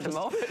younger by the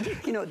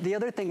moment. You know, the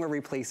other thing we're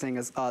replacing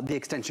is the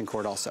extension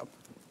cord also.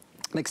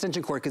 An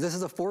extension cord, because this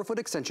is a 4-foot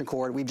extension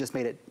cord. We've just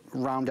made it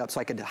round up so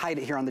I could hide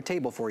it here on the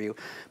table for you.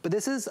 But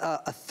this is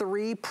a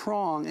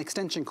 3-prong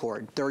extension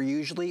cord. They're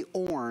usually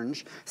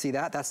orange. See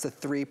that? That's the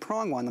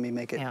 3-prong one. Let me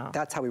make it.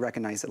 That's how we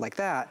recognize it, like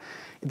that.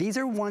 These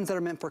are ones that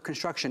are meant for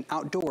construction,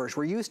 outdoors.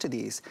 We're used to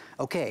these.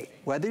 Okay,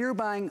 whether you're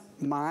buying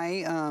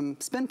my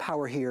Spin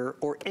Power here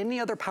or any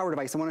other power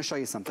device, I want to show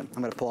you something.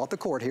 I'm going to pull out the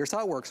cord. Here's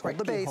how it works. Hold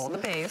the base. Hold the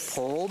base.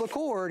 Pull the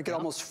cord. Get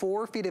almost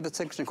 4 feet of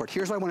extension cord.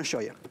 Here's what I want to show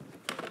you.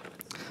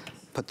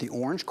 Put the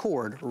orange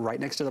cord right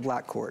next to the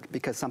black cord,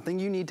 because something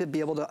you need to be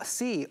able to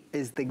see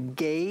is the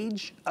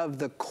gauge of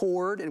the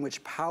cord in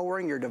which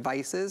powering your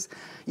devices.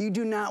 You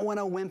do not want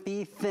a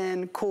wimpy,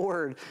 thin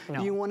cord.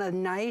 No. You want a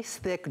nice,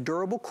 thick,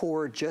 durable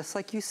cord, just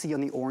like you see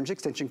on the orange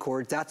extension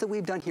cords. That's what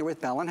we've done here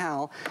with Bell and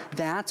Howell.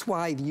 That's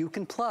why you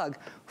can plug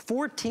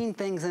 14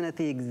 things in at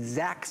the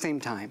exact same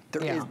time.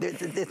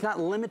 It's not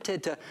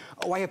limited to,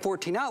 oh, I have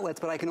 14 outlets,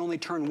 but I can only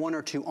turn 1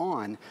 or 2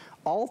 on.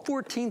 All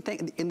 14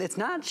 things, and it's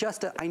not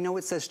just I know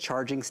it says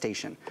charging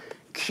station.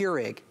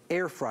 Keurig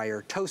air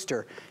fryer,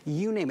 toaster,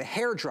 you name it,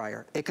 hair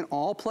dryer. It can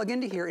all plug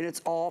into here and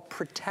it's all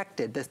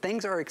protected. The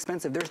things are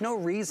expensive. There's no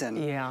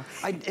reason. Yeah.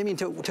 I mean,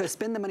 to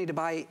spend the money to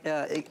buy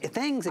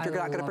things if you're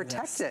not going to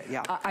protect it.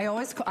 Yeah. I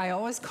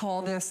always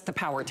call this the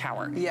power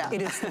tower. Yeah.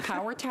 It is the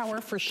power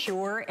tower for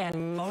sure,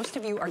 and most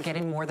of you are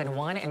getting more than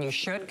one, and you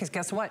should, because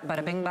guess what?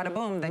 Bada bing, bada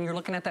boom, then you're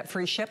looking at that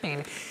free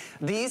shipping.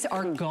 These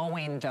are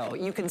going, though.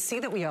 You can see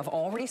that we have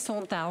already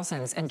sold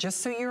thousands, and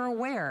just so you're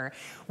aware,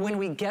 when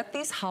we get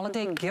these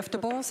holiday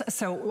giftables,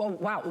 so, well,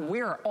 wow,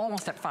 we're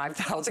almost at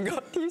 5,000.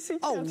 Do you see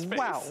Jen's face?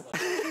 Wow.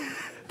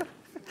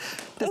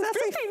 Does that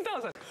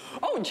 15,000?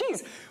 Oh,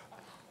 geez.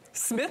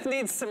 Smith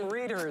needs some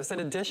readers in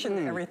addition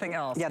to everything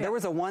else. Yeah, there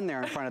was a 1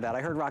 there in front of that. I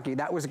heard Rocky.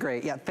 That was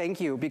great. Yeah,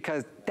 thank you,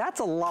 because that's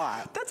a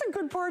lot. That's a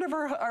good part of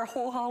our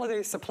whole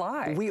holiday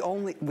supply. We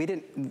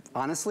didn't,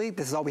 honestly,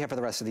 this is all we have for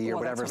the rest of the year.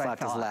 Well, whatever's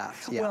left is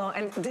left. Yeah. Well,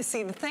 and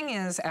see, the thing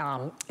is,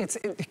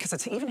 because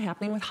it's even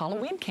happening with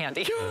Halloween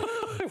candy,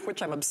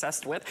 which I'm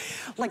obsessed with.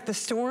 Like the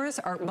stores,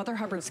 our Mother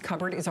Hubbard's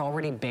cupboard is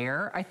already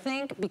bare, I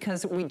think,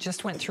 because we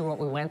just went through what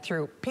we went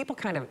through. People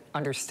kind of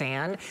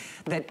understand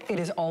that it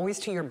is always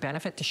to your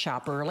benefit to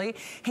shop early.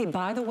 Hey,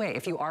 by the way,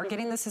 if you are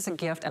getting this as a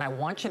gift, and I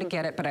want you to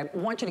get it, but I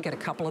want you to get a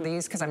couple of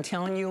these, because I'm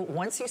telling you,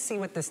 once you see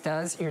what this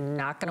does, you're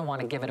not going to want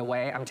to give it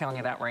away. I'm telling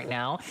you that right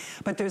now.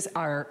 But there's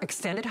our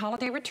extended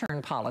holiday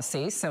return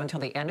policy, so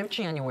until the end of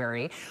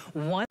January.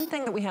 One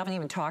thing that we haven't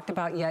even talked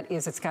about yet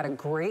is it's got a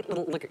great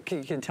little, look,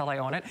 you can tell I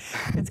own it.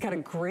 It's got a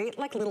great,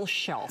 like, little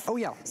shelf. Oh,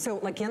 yeah. So,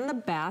 like, in the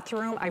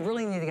bathroom, I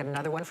really need to get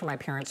another one for my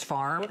parents'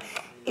 farm,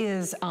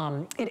 is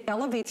it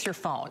elevates your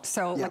phone.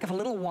 So, like, if a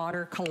little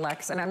water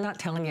collects, and I'm not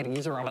telling you to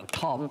use it on a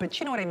tub, but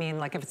you know what I mean?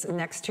 Like, if it's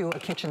next to a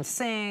kitchen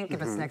sink,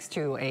 if it's next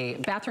to a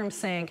bathroom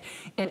sink,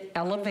 it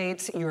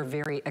elevates your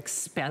very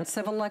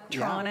expensive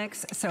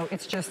electronics. So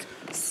it's just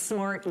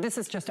smart. This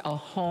is just a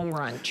home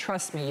run.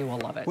 Trust me, you will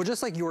love it. Well,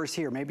 just like yours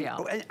here, maybe. Yeah.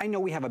 I know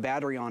we have a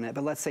battery on it,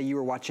 but let's say you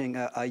were watching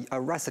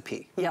a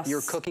recipe. Yes.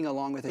 You're cooking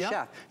along with a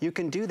chef. You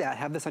can do that,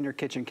 have this on your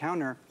kitchen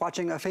counter,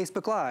 watching a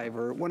Facebook Live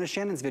or one of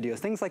Shannon's videos,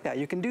 things like that.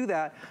 You can do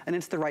that, and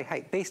it's the right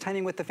height.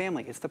 FaceTiming with the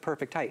family, it's the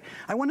perfect height.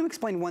 I want to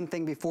explain one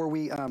thing before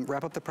we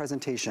wrap up the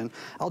presentation.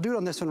 I'll do it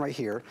on this one right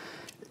here.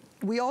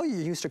 We all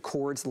used to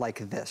cords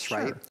like this,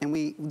 right?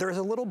 And there's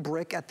a little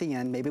brick at the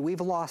end. Maybe we've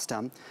lost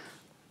them.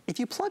 If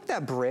you plug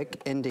that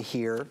brick into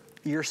here,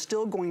 you're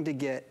still going to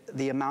get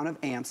the amount of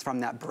amps from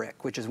that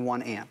brick, which is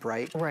 1 amp,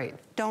 right? Right.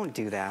 Don't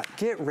do that.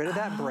 Get rid of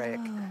that brick.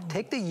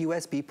 Take the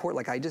USB port,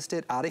 like I just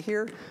did, out of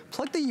here.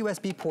 Plug the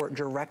USB port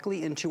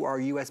directly into our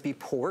USB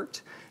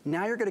port.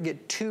 Now you're gonna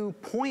get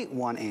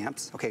 2.1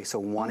 amps. Okay, so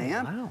 1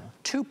 amp,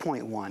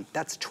 2.1.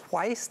 That's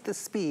twice the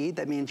speed.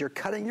 That means you're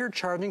cutting your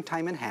charging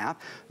time in half.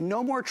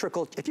 No more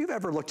trickle. If you've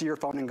ever looked at your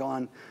phone and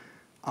gone,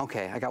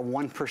 okay, I got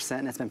 1%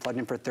 and it's been plugged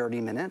in for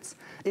 30 minutes.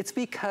 It's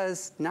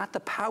because not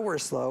the power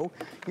is slow,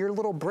 your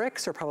little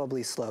bricks are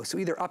probably slow. So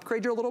either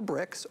upgrade your little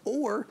bricks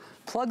or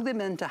plug them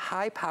into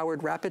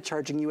high-powered, rapid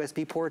charging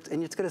USB ports,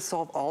 and it's gonna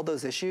solve all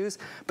those issues.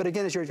 But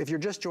again, if you're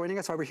just joining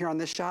us while we're here on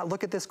this shot,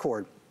 look at this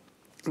cord.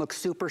 It looks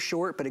super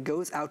short, but it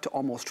goes out to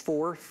almost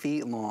 4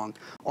 feet long.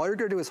 All you're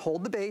gonna do is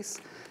hold the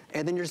base,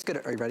 and then you're just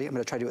gonna, are you ready? I'm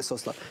gonna try to do it so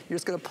slow. You're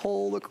just gonna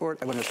pull the cord.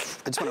 I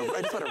just wanna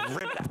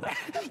rip it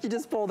out. You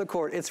just pull the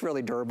cord. It's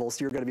really durable,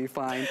 so you're gonna be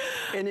fine.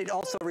 And it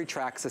also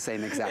retracts the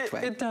same exact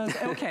way. It does,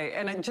 okay.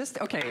 And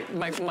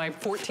my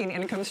 14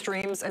 income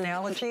streams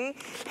analogy,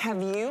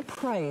 have you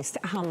priced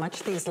how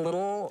much these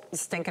little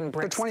stinking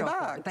bricks They're 20 go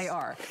bucks. For? They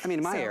are. I mean,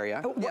 in my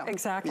area. Oh, well,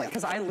 exactly,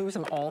 because I lose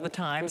them all the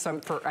time, so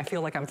I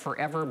feel like I'm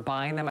forever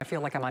buying them. I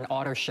feel like I'm on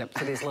auto ship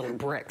for these little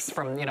bricks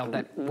from, you know,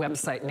 that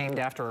website named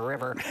after a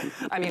river.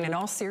 I mean, in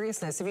all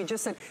seriousness, if you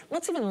just said,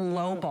 let's even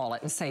lowball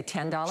it and say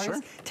 $10,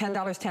 Sure. $10,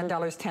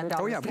 $10, $10,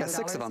 Oh yeah, we got $10.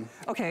 6 of them.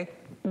 Okay,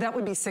 that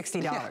would be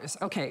 $60.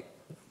 Yeah. Okay.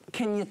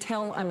 Can you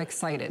tell I'm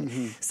excited?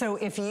 So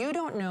if you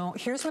don't know,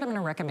 here's what I'm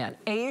gonna recommend.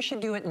 A, you should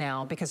do it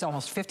now because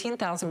almost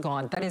 15,000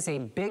 gone. That is a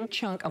big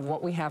chunk of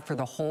what we have for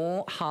the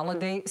whole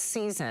holiday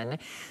season.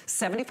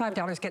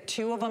 $75, get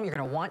 2 of them. You're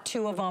gonna want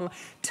 2 of them.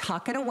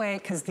 Tuck it away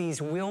because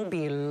these will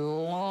be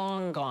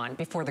long gone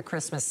before the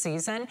Christmas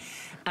season.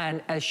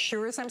 And as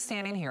sure as I'm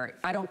standing here,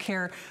 I don't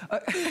care.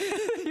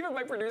 Even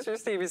my producer,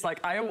 Steve, he's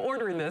like, I am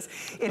ordering this.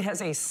 It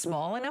has a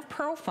small enough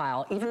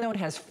profile, even though it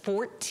has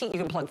 14, you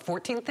can plug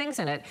 14 things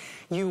in it,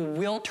 you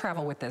will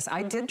travel with this.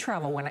 I did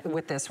travel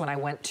with this when I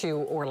went to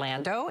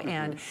Orlando,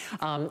 and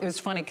it was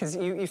funny because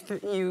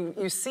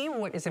you see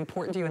what is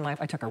important to you in life.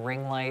 I took a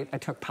ring light, I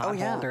took pot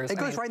holders. It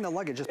goes right in the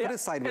luggage. Just put it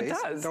sideways. It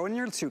does. Throw it in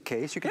your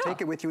suitcase. You can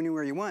take it with you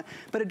anywhere you want.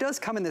 But it does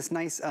come in this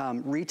nice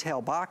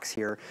retail box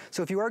here.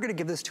 So if you are going to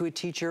give this to a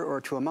teacher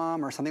or to a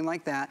mom or something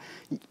like that,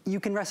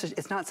 you can rest assured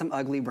it's not some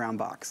ugly brown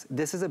box.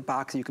 This is a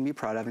box you can be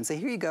proud of and say,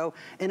 here you go.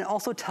 And it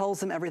also tells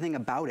them everything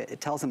about it.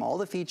 It tells them all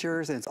the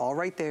features, and it's all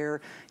right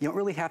there. You don't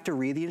really have to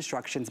read the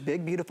instructions.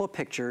 Big, beautiful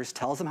pictures,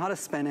 tells them how to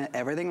spin it,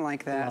 everything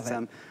like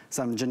that.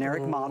 Some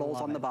generic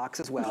models on the box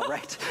as well,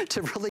 right?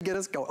 To really get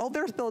us going. Oh,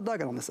 there's Bill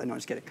Duggan on this side. No, I'm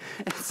just kidding.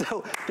 And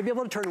so to be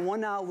able to turn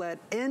one outlet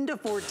into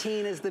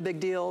 14 is the big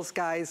deals,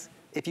 guys.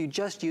 if you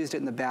just used it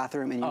in the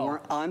bathroom and you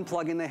weren't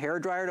unplugging the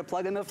hairdryer to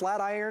plug in the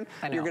flat iron,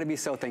 you're gonna be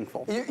so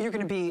thankful. You're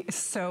gonna be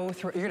so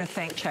thrilled. You're gonna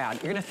thank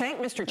Chad. You're gonna thank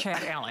Mr.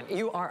 Chad Allen.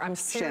 You are, I'm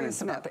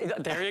serious about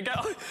that. There you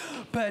go.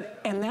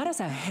 And that is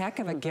a heck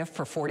of a gift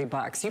for 40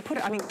 bucks. You put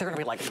it, I mean, they're gonna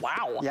be like,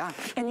 wow. Yeah.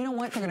 And you know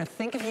what? They're gonna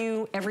think of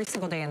you every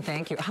single day and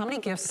thank you. How many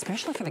gifts,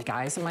 especially for the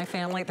guys in my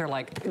family, they're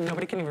like,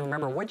 nobody can even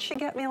remember, what'd she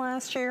get me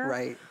last year?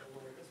 Right.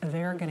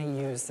 They're gonna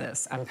use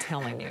this, I'm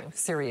telling you,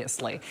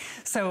 seriously.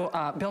 So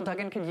Bill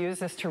Duggan could use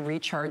this to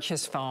recharge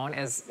his phone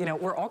as, you know,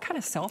 we're all kind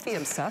of selfie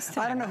obsessed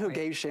today. I don't know who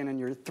gave Shannon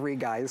your 3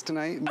 guys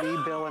tonight, me,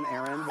 Bill, and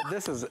Aaron, but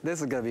this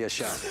is gonna be a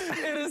show.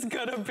 It is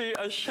gonna be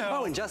a show.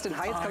 Oh, and Justin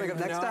Heights coming up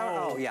next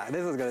hour? Oh yeah,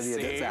 this is gonna be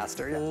a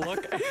disaster. Yeah.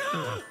 Look,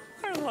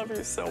 I love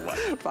you so much.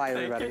 Bye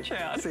everybody. Thank you,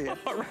 Chad. See ya.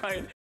 All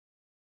right.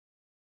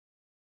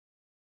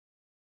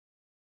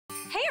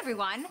 Hey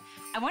everyone!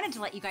 I wanted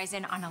to let you guys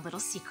in on a little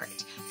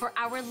secret. For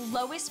our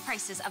lowest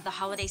prices of the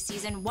holiday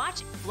season,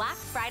 watch Black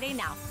Friday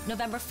now,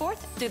 November 4th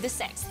through the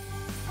 6th.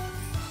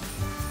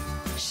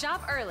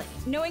 Shop early,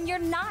 knowing you're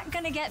not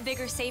gonna get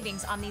bigger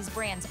savings on these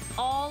brands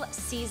all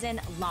season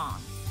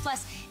long.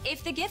 Plus,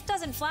 if the gift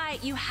doesn't fly,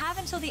 you have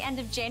until the end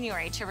of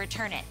January to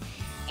return it.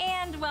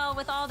 And, well,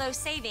 with all those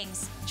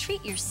savings,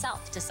 treat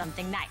yourself to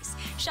something nice.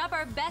 Shop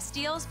our best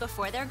deals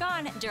before they're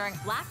gone during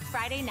Black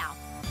Friday now.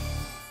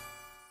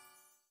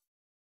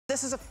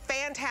 This is a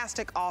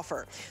fantastic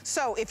offer.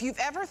 So if you've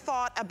ever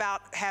thought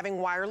about having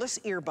wireless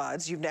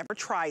earbuds, you've never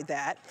tried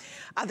that,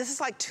 this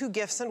is like 2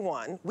 gifts in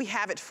one. We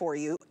have it for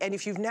you. And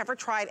if you've never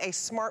tried a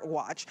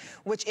smartwatch,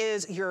 which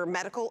is your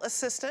medical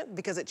assistant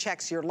because it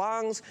checks your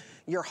lungs,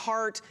 your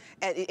heart,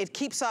 and it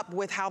keeps up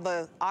with how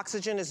the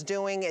oxygen is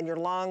doing in your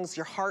lungs,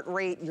 your heart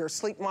rate, your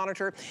sleep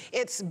monitor.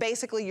 It's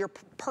basically your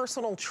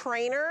personal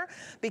trainer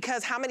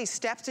because how many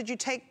steps did you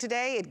take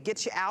today? It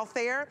gets you out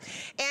there.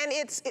 And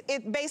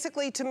it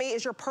basically, to me,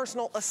 is your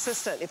personal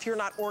assistant if you're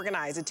not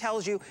organized. It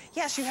tells you,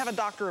 yes, you have a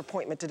doctor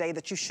appointment today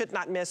that you should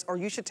not miss, or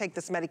you should take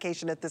this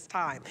medication at this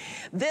time.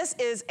 This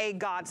is a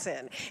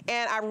godsend.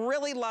 And I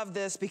really love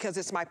this because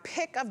it's my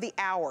pick of the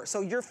hour.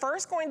 So you're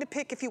first going to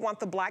pick if you want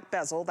the black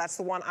bezel. That's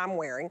the one I'm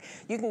wearing.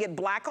 You can get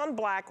black on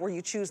black where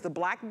you choose the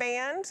black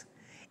band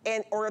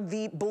or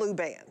the blue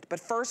band.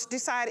 But first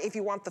decide if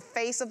you want the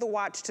face of the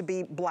watch to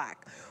be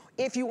black.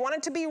 If you want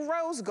it to be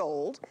rose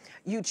gold,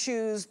 you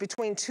choose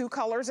between 2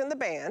 colors in the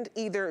band,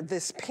 either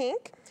this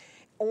pink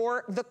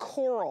or the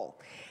coral.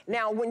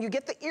 Now, when you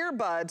get the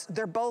earbuds,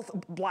 they're both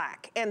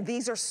black. And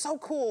these are so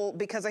cool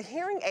because a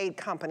hearing aid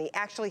company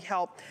actually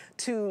helped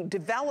to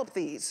develop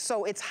these.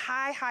 So it's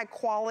high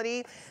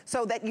quality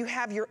so that you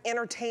have your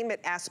entertainment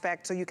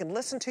aspect so you can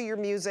listen to your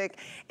music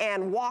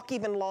and walk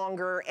even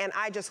longer. And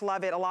I just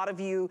love it. A lot of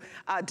you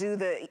do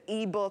the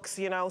e-books,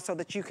 you know, so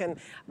that you can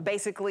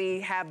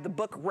basically have the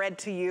book read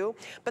to you.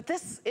 But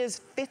this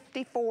is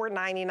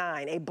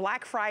 $54.99, a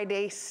Black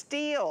Friday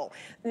steal.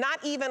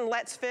 Not even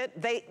Let's Fit.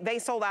 They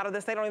sold out of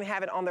this. They don't even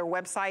have it on their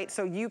website,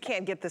 so you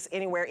can't get this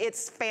anywhere.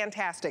 It's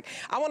fantastic.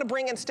 I want to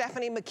bring in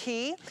Stephanie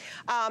McKee.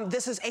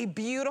 This is a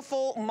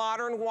beautiful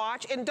modern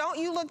watch, and don't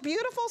you look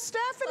beautiful,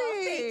 Stephanie?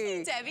 Oh, thank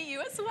you, Debbie.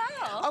 You as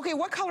well. Okay,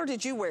 what color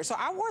did you wear? So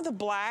I wore the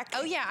black.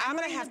 Oh yeah, I'm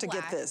gonna have to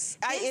get this.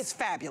 It's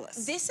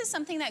fabulous. This is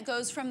something that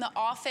goes from the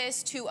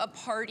office to a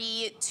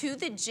party to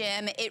the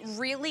gym. It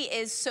really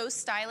is so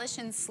stylish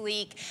and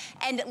sleek,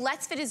 and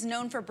Let's Fit is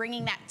known for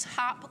bringing that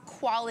top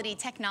quality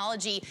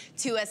technology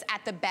to us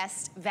at the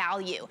best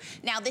value.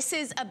 Now, this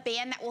is a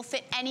band that will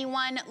fit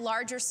anyone,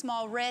 large or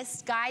small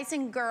wrist, guys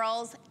and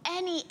girls,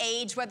 any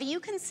age, whether you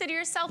consider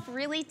yourself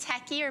really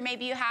techie or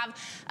maybe you have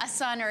a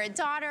son or a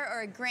daughter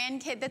or a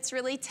grandkid that's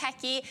really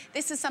techie.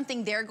 This is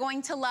something they're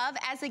going to love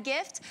as a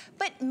gift.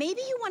 But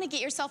maybe you want to get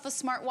yourself a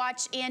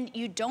smartwatch and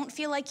you don't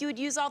feel like you would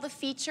use all the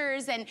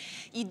features and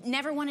you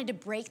never wanted to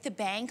break the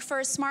bank for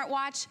a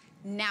smartwatch.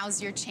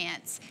 Now's your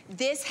chance.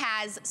 This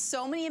has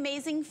so many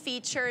amazing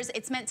features.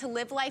 It's meant to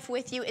live life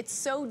with you. It's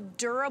so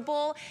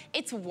durable.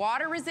 It's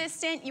water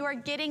resistant. You are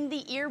getting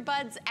the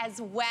earbuds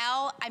as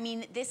well. I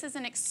mean, this is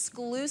an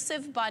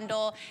exclusive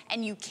bundle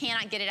and you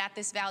cannot get it at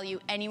this value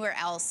anywhere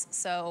else.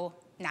 So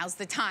now's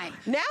the time.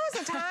 Now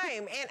is the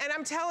time, and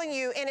I'm telling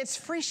you, and it's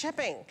free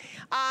shipping.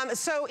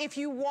 So if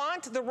you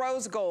want the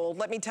rose gold,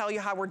 let me tell you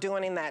how we're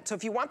doing in that. So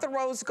if you want the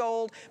rose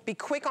gold, be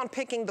quick on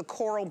picking the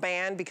coral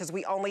band because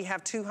we only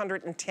have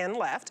 210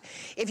 left.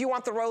 If you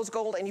want the rose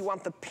gold and you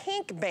want the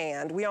pink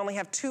band, we only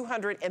have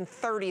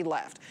 230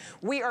 left.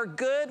 We are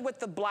good with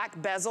the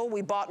black bezel.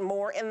 We bought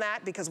more in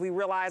that because we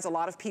realize a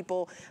lot of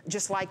people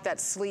just like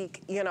that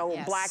sleek, you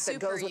know, black that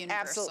goes with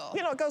absolutely,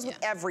 you know, it goes with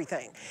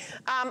everything.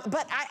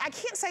 But I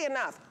can't say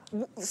enough.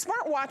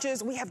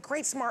 Smartwatches, we have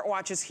great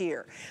smartwatches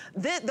here.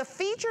 The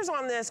features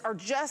on this are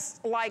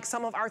just like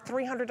some of our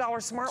 $300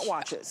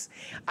 smartwatches.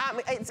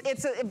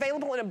 It's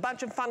available in a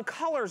bunch of fun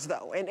colors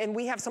though, and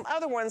we have some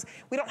other ones.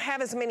 We don't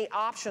have as many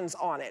options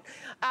on it.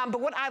 But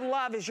what I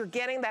love is you're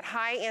getting that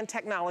high-end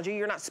technology.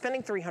 You're not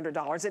spending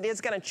 $300. It is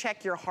gonna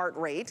check your heart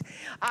rate.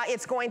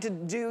 It's going to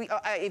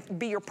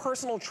be your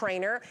personal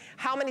trainer.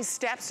 How many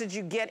steps did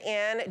you get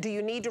in? Do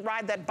you need to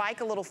ride that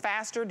bike a little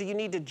faster? Do you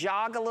need to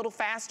jog a little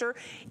faster?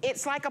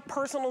 It's like a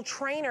personal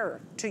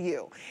trainer to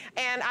you.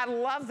 And I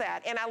love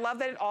that. And I love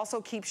that it also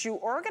keeps you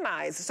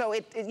organized. So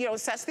it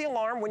sets the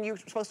alarm when you're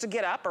supposed to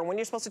get up or when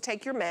you're supposed to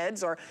take your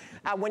meds or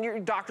when your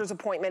doctor's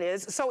appointment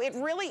is. So it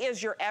really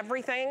is your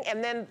everything.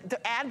 And then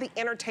to add the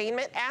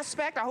entertainment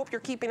aspect, I hope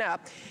you're keeping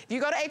up. If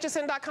you go to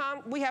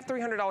hsn.com, we have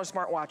 $300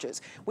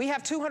 smartwatches. We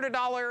have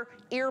 $200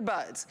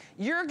 earbuds.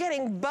 You're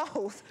getting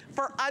both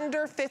for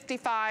under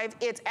 $55.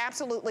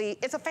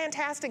 It's a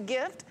fantastic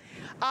gift.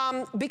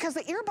 Because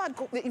the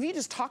earbud, if you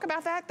just talk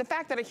about that, the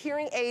fact that a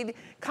hearing aid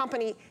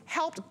company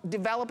helped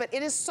develop it,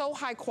 it is so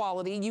high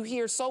quality, you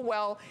hear so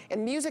well,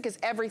 and music is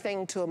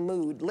everything to a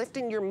mood,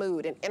 lifting your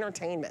mood and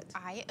entertainment.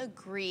 I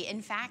agree.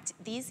 In fact,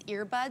 these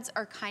earbuds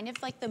are kind of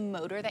like the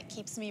motor that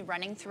keeps me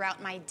running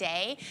throughout my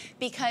day,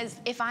 because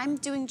if I'm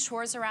doing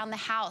chores around the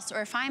house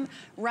or if I'm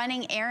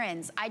running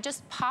errands, I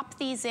just pop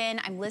these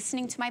in, I'm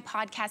listening to my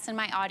podcasts and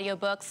my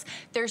audiobooks.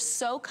 They're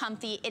so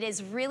comfy. It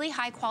is really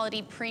high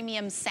quality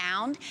premium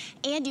sound,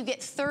 and you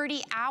get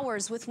 30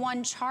 hours with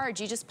one charge.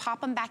 You just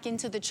pop them back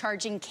into the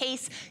charging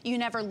case. You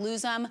never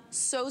lose them.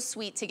 So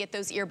sweet to get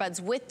those earbuds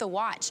with the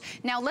watch.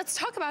 Now let's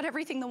talk about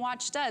everything the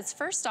watch does.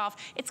 First off,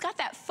 it's got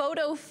that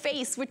photo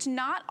face, which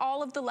not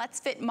all of the Let's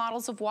Fit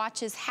models of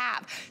watches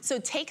have. So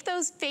take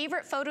those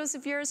favorite photos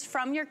of yours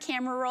from your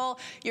camera roll,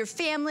 your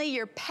family,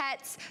 your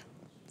pets,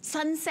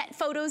 sunset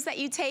photos that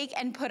you take,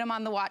 and put them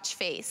on the watch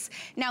face.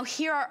 Now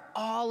here are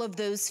all of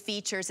those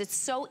features. It's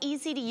so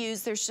easy to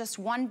use. There's just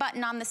one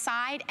button on the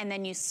side and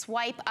then you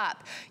swipe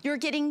up. You're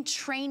getting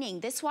training.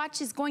 This watch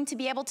is going to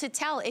be able to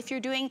tell if you're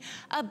doing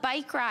a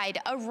bike ride,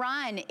 a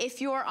run, if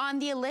you're on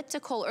the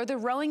elliptical or the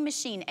rowing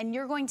machine, and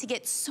you're going to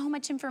get so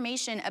much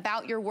information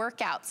about your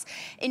workouts.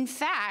 In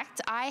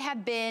fact, I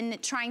have been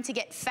trying to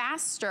get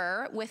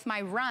faster with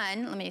my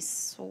run. Let me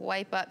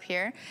swipe up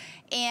here.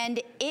 And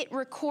it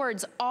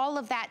records all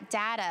of that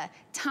data,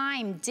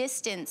 time,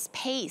 distance,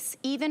 pace,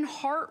 even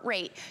heart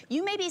rate.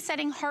 You may be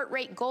setting heart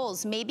rate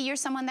goals. Maybe you're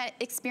someone that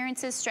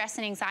experiences stress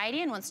and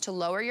anxiety and wants to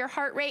lower your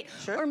heart rate.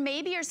 Sure. Or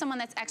maybe you're someone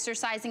that's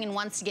exercising and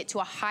wants to get to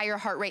a higher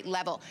heart rate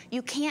level.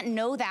 You can't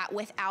know that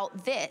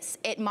without this.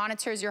 It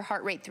monitors your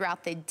heart rate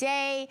throughout the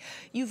day.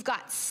 You've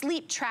got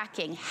sleep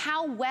tracking.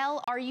 How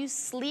well are you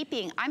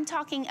sleeping? I'm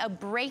talking a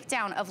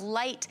breakdown of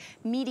light,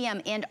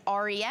 medium, and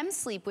REM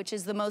sleep, which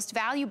is the most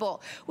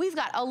valuable. We've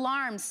got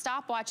alarms,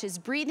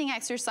 stopwatches, breathing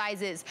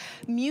exercises,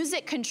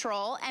 music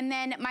control, and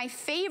then my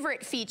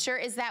favorite feature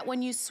is that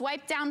when you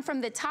swipe down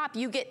from the top,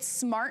 you get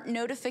smart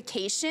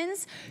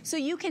notifications, so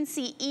you can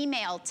see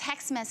email,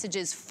 text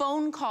messages,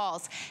 phone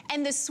calls.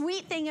 And the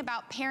sweet thing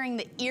about pairing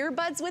the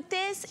earbuds with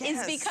this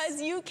is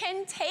because you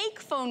can take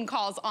phone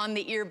calls on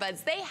the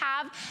earbuds. They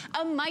have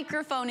a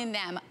microphone in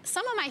them.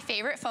 Some of my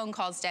favorite phone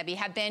calls, Debbie,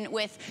 have been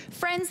with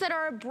friends that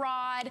are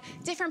abroad,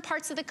 different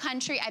parts of the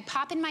country. I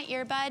pop in my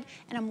earbud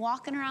and I'm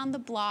walking around the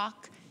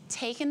block,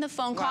 taking the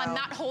phone call. I'm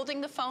not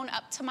holding the phone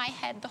up to my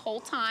head the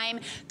whole time.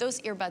 Those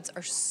earbuds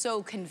are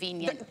so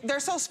convenient. They're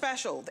so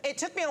special. It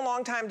took me a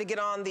long time to get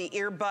on the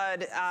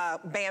earbud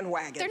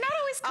bandwagon. They're not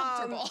always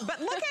comfortable.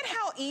 But look at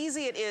how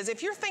easy it is.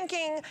 If you're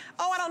thinking,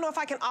 oh, I don't know if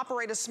I can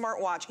operate a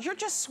smartwatch, you're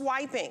just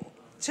swiping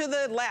to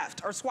the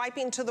left or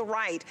swiping to the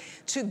right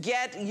to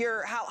get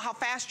your, how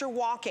fast you're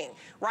walking,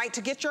 right? To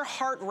get your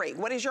heart rate.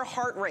 What is your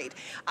heart rate?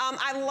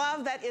 I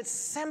love that it's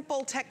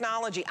simple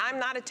technology. I'm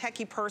not a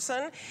techie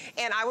person,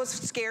 and I was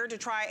scared to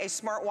try a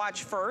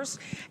smartwatch first,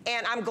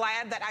 and I'm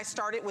glad that I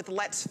started with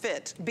Let's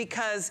Fit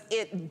because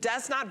it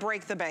does not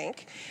break the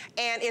bank,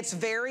 and it's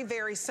very,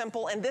 very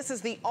simple, and this is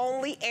the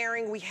only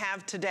airing we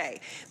have today.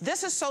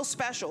 This is so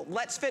special.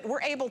 Let's Fit,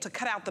 we're able to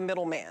cut out the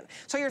middleman.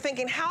 So you're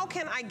thinking, how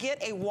can I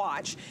get a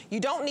watch? You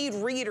don't need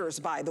readers,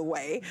 by the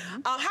way.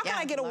 How can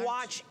I get a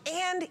watch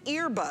and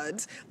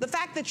earbuds? The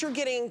fact that you're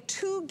getting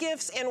 2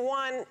 gifts in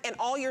one and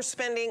all you're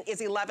spending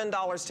is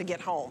 $11 to get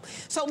home.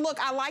 So look,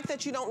 I like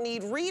that you don't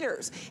need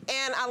readers,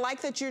 and I like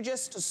that you're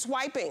just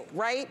swiping,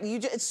 right? You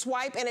just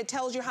swipe and it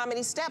tells you how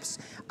many steps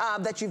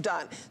that you've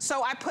done.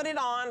 So I put it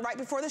on right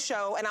before the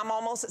show and I'm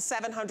almost at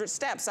 700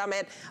 steps. I'm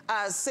at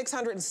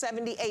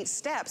 678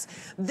 steps.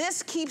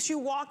 This keeps you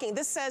walking.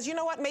 This says, you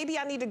know what, maybe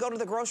I need to go to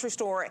the grocery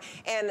store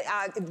and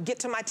get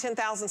to my 10,000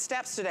 10,000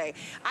 steps today.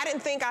 I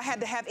didn't think I had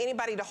to have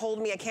anybody to hold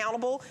me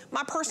accountable.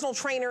 My personal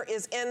trainer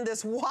is in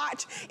this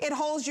watch. It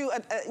holds you,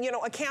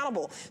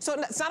 accountable. So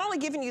it's not only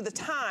giving you the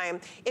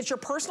time, it's your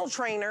personal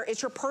trainer,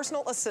 it's your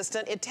personal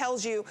assistant. It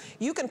tells you,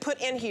 you can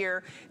put in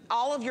here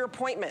all of your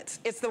appointments.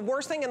 It's the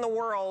worst thing in the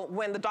world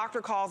when the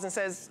doctor calls and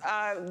says,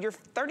 you're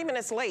 30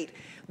 minutes late.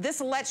 This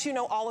lets you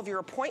know all of your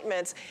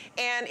appointments,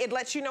 and it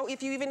lets you know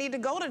if you even need to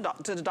go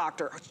to the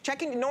doctor.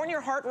 Knowing your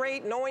heart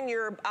rate, knowing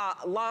your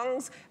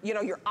lungs,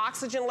 your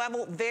oxygen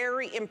level,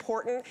 very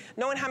important.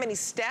 Knowing how many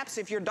steps,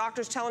 if your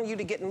doctor's telling you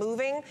to get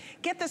moving.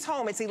 Get this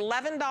home, it's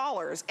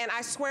 $11, and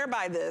I swear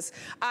by this.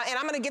 And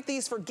I'm gonna get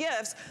these for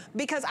gifts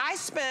because I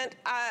spent,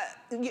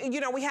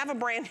 we have a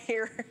brand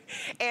here,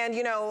 and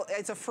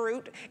it's a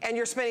fruit, and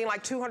you're spending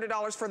like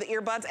 $200 for the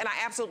earbuds, and I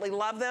absolutely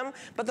love them.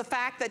 But the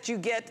fact that you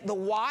get the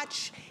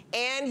watch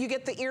and you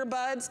get the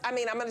earbuds, I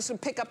mean, I'm gonna just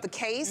pick up the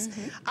case.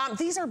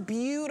 These are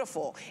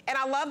beautiful. And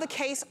I love the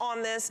case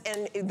on this,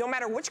 and no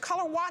matter which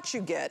color watch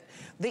you get,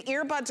 the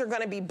earbuds are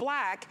gonna be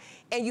black,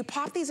 and you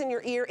pop these in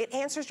your ear, it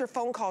answers your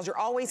phone calls. You're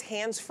always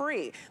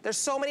hands-free. There's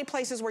so many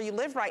places where you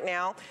live right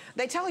now,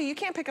 they tell you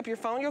can't pick up your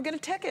phone, you'll get a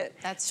ticket.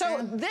 That's true.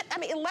 So,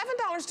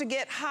 $11 to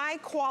get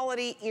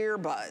high-quality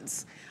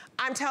earbuds.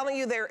 I'm telling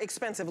you, they're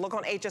expensive. Look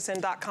on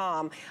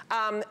hsn.com.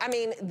 I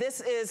mean,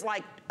 this is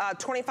like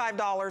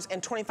 $25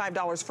 and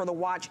 $25 for the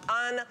watch,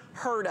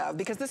 unheard of,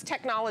 because this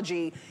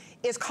technology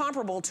is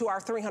comparable to our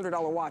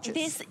 $300 watches.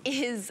 This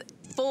is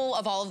full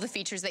of all of the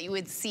features that you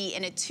would see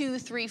in a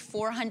 $200,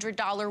 $300,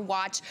 $400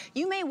 watch.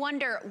 You may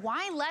wonder,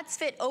 why Let's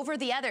Fit over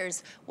the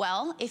others?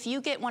 Well, if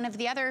you get one of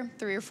the other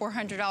 $300 or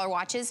 $400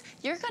 watches,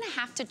 you're gonna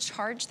have to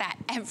charge that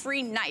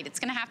every night. It's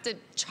gonna have to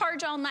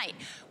charge all night.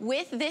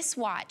 With this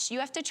watch, you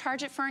have to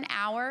charge it for an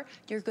hour.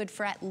 You're good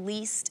for at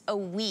least a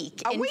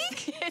week. A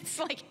week? It's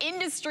like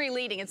industry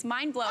leading. It's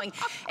mind-blowing.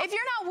 If you're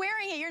not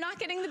wearing it, you're not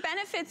getting the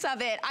benefits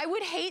of it. I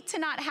would hate to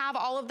not have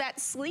all of that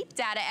sleep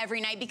data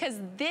every night, because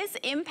this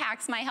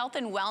impacts my health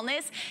and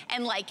wellness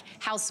and like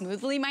how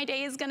smoothly my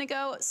day is gonna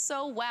go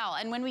so well.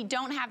 And when we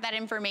don't have that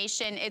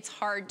information, it's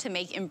hard to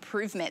make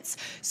improvements.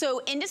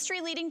 So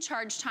industry-leading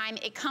charge time,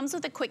 it comes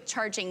with a quick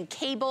charging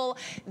cable.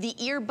 The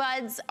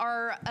earbuds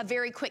are a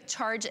very quick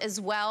charge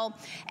as well.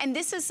 And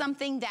this is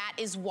something that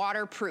is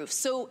waterproof.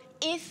 So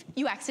if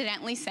you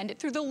accidentally send it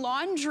through the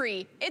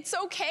laundry, it's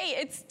okay,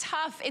 it's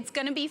tough, it's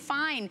gonna be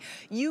fine.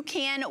 You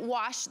can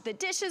wash the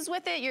dishes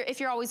with it. If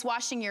you're always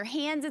washing your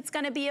hands, it's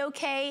gonna be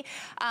okay.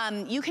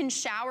 You can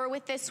shower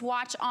with this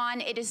watch on.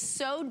 It is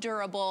so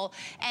durable,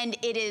 and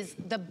it is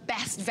the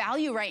best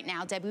value right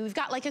now, Debbie. We've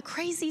got like a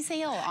crazy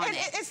sale on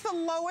it. It's the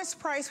lowest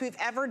price we've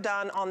ever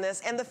done on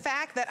this, and the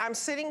fact that I'm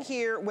sitting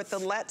here with the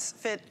Let's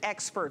Fit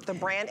expert, the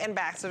brand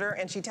ambassador,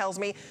 and she tells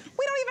me,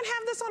 we don't even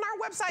have this on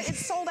our website,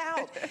 it's sold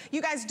out.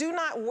 You guys do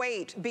not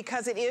wait,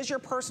 because it is your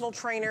personal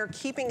trainer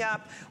keeping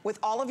up with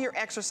all of your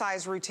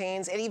exercise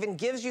routines. It even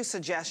gives you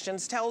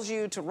suggestions, tells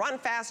you to run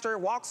faster,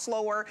 walk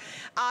slower.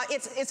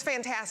 It's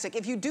fantastic.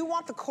 If you do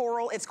want the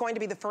coral, it's going to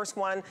be the first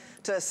one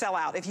to sell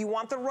out. If you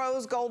want the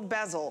rose gold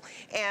bezel,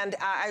 and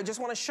I just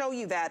want to show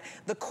you that,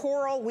 the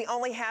coral, we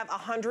only have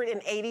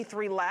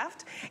 183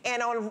 left.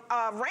 And on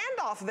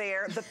Randolph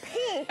there, the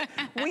pink,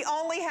 we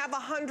only have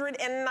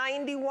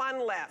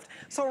 191 left.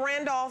 So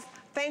Randolph,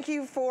 thank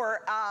you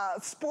for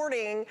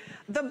sporting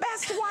the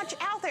best watch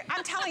out there.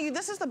 I'm telling you,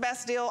 this is the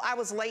best deal. I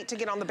was late to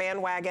get on the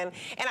bandwagon.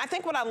 And I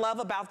think what I love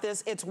about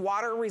this, it's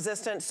water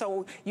resistant,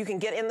 so you can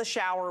get in the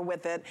shower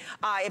with it.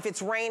 If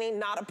it's raining,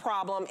 not a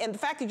problem. And the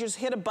fact that you just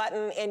hit a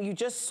button and you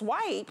just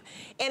swipe,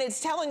 and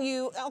it's telling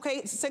you,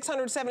 okay,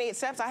 678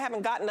 steps, I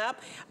haven't gotten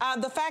up.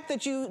 The fact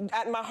that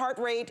my heart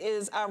rate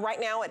is right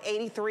now at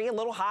 83, a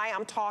little high,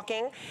 I'm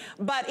talking.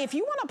 But if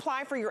you want to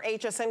apply for your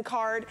HSN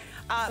card,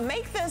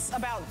 make this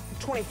about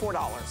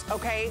 $24.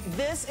 Okay,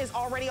 this is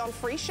already on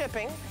free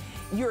shipping.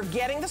 You're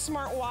getting the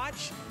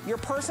smartwatch, your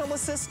personal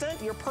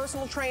assistant, your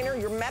personal trainer,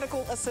 your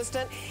medical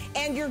assistant,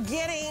 and you're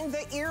getting the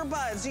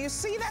earbuds. Do you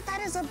see that?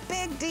 That is a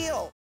big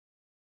deal.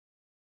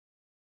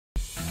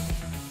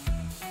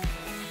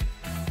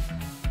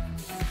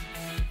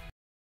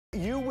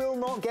 You will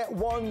not get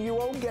one, you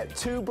won't get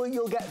two, but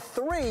you'll get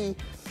 3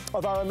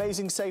 of our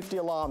amazing safety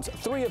alarms.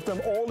 3 of them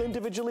all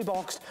individually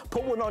boxed.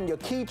 Put one on your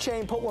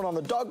keychain, put one on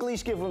the dog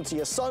leash, give one to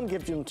your son,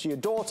 give one to your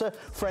daughter,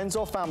 friends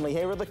or family.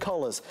 Here are the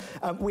colors.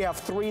 We have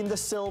 3 in the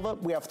silver,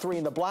 we have 3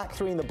 in the black,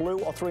 3 in the blue,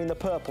 or 3 in the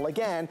purple.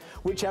 Again,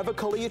 whichever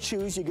color you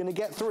choose, you're gonna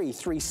get 3.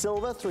 3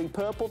 silver, 3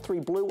 purple, 3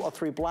 blue, or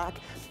 3 black.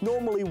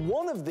 Normally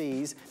one of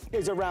these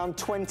is around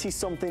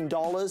 $20-something.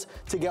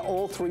 To get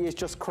all 3 is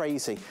just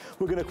crazy.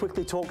 We're gonna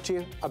quickly talk to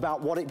you about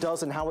what it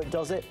does and how it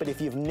does it, but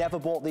if you've never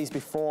bought these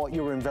before,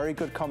 you're in very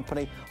good company.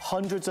 company,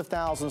 hundreds of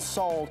thousands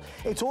sold.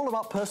 It's all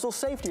about personal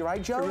safety,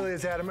 right, Joe? It really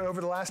is, Adam. And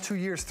over the last 2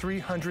 years,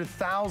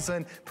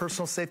 300,000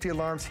 personal safety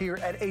alarms here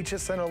at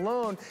HSN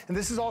alone. And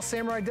this is all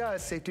Samurai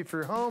does. Safety for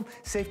your home,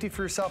 safety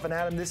for yourself. And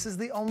Adam, this is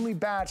the only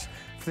batch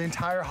for the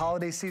entire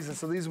holiday season.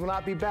 So these will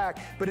not be back,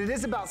 but it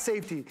is about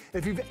safety.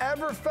 If you've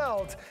ever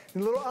felt a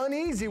little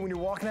uneasy when you're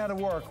walking out of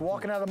work,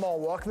 walking out of the mall,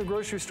 walking to the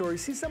grocery store, you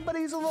see somebody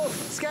who's a little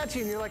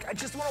sketchy and you're like, I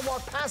just want to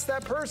walk past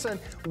that person.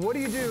 What do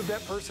you do if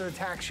that person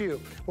attacks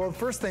you? Well, the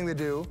first thing they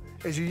do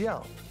is you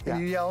yell. And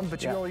you yell,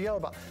 but you only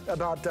yell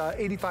about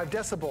 85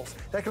 decibels.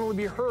 That can only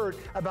be heard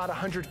about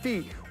 100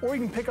 feet. Or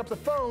you can pick up the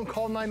phone,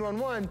 call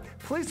 911.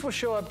 Police will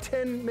show up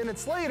 10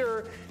 minutes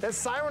later. That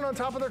siren on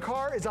top of their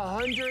car is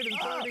 130,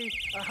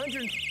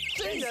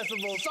 110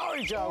 decibels.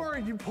 Sorry, Joe. Or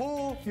you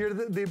pull,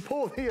 they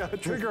pull the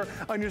trigger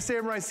on your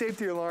Samurai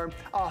safety alarm,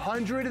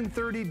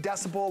 130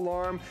 decibel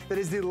alarm. That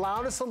is the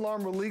loudest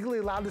alarm we're legally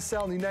allowed to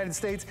sell in the United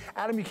States.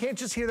 Adam, you can't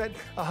just hear that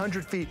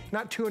 100 feet,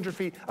 not 200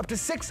 feet, up to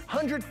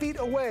 600 feet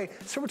away.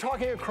 So we're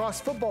talking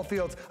across football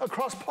fields,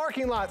 across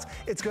parking lots.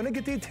 It's gonna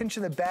get the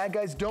attention that bad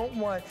guys don't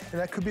want,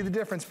 and that could be the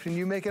difference between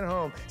you making it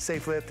home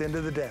safely at the end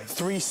of the day.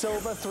 3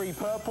 silver, 3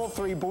 purple,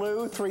 3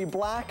 blue, 3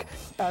 black.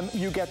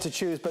 You get to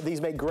choose, but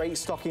these make great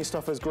stocking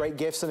stuffers, great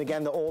gifts, and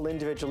again, they're all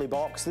individually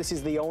boxed. This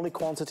is the only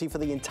quantity for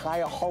the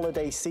entire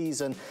holiday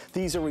season.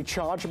 These are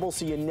rechargeable,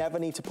 so you never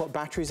need to put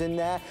batteries in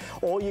there.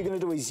 All you're gonna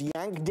do is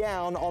yank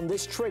down on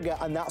this trigger,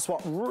 and that's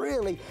what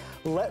really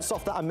lets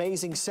off that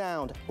amazing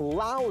sound.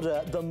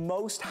 Louder than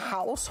most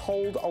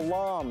household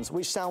alarms,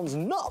 which sounds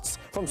nuts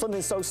from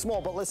something so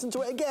small, but listen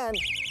to it again.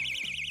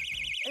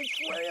 It's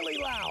really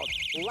loud.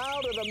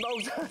 Louder than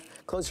most,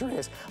 close your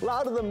ears,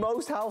 louder than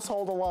most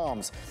household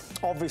alarms.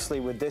 Obviously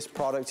with this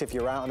product, if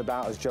you're out and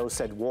about, as Joe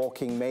said,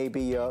 walking,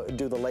 maybe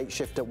do the late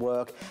shift at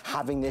work,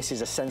 having this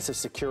is a sense of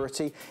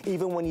security.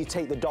 Even when you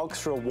take the dogs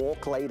for a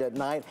walk late at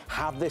night,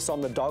 have this on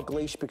the dog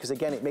leash because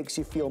again, it makes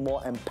you feel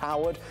more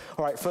empowered.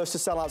 All right, first to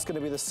sell out is gonna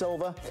be the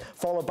silver,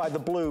 followed by the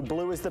blue.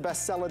 Blue is the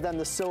best seller, then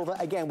the silver.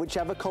 Again,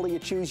 whichever color you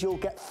choose, you'll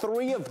get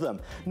 3 of them.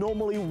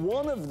 Normally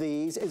one of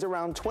these is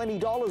around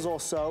 $20 or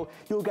so.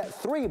 You'll get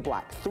 3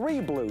 black,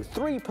 3 blue,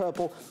 3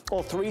 purple,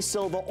 or 3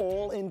 silver,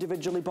 all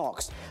individually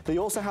boxed. They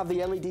also have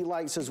the LED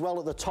lights as well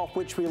at the top,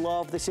 which we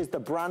love. This is the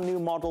brand new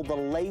model, the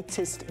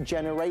latest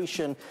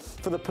generation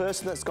for the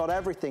person that's got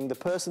everything, the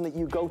person that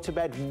you go to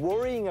bed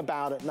worrying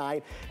about at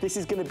night. This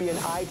is going to be an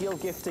ideal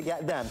gift to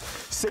get them.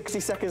 60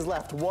 seconds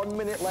left, 1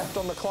 minute left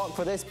on the clock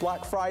for this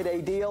Black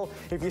Friday deal.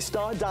 If you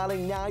start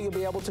dialing now, you'll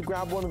be able to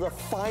grab one of the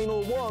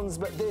final ones,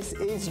 but this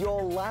is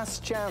your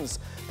last chance.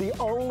 The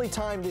only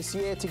time this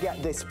year to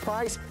get this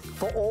price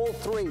for all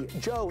 3.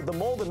 Joe, the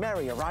more the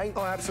merrier, right?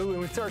 Oh, absolutely.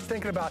 We start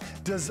thinking about,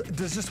 does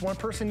just one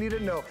person need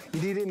it? No,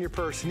 you need it in your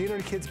purse. You need it in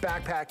your kid's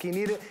backpack. You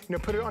need it,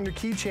 put it on your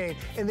keychain.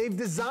 And they've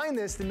designed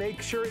this to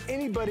make sure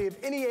anybody of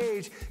any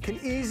age can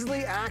easily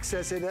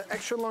access it. An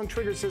extra long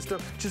trigger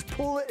system. Just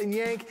pull it and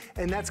yank,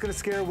 and that's gonna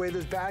scare away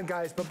those bad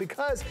guys. But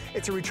because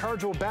it's a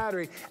rechargeable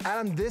battery,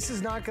 Adam, this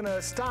is not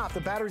gonna stop.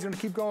 The battery's gonna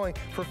keep going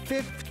for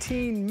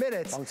 15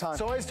 minutes. Long time.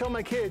 So I always tell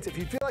my kids, if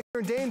you feel like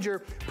you're in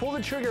danger, pull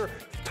the trigger,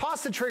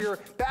 toss the trigger,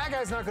 bad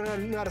guy's not gonna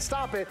know how to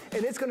stop it,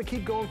 and it's gonna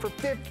keep going for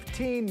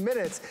 15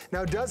 minutes.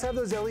 Now, it does have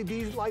those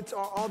LED lights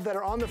that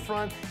are on the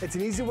front. It's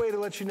an easy way to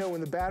let you know when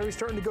the battery's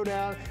starting to go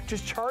down.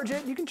 Just charge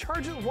it. You can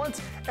charge it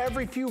once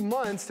every few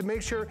months to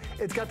make sure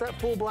it's got that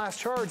full blast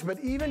charge, but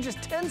even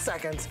just 10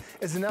 seconds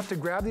is enough to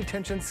grab the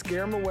attention,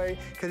 scare them away,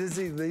 because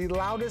it's the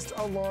loudest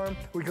alarm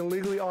we can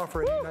legally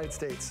offer in the United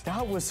States.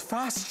 That was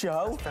fast,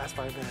 Joe. That's fast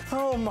 5 minutes.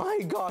 Oh my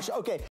gosh.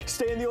 Okay,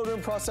 stay in the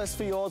ordering process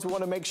for yours. We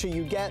want to make sure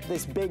you get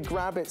this big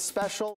grab. It's special.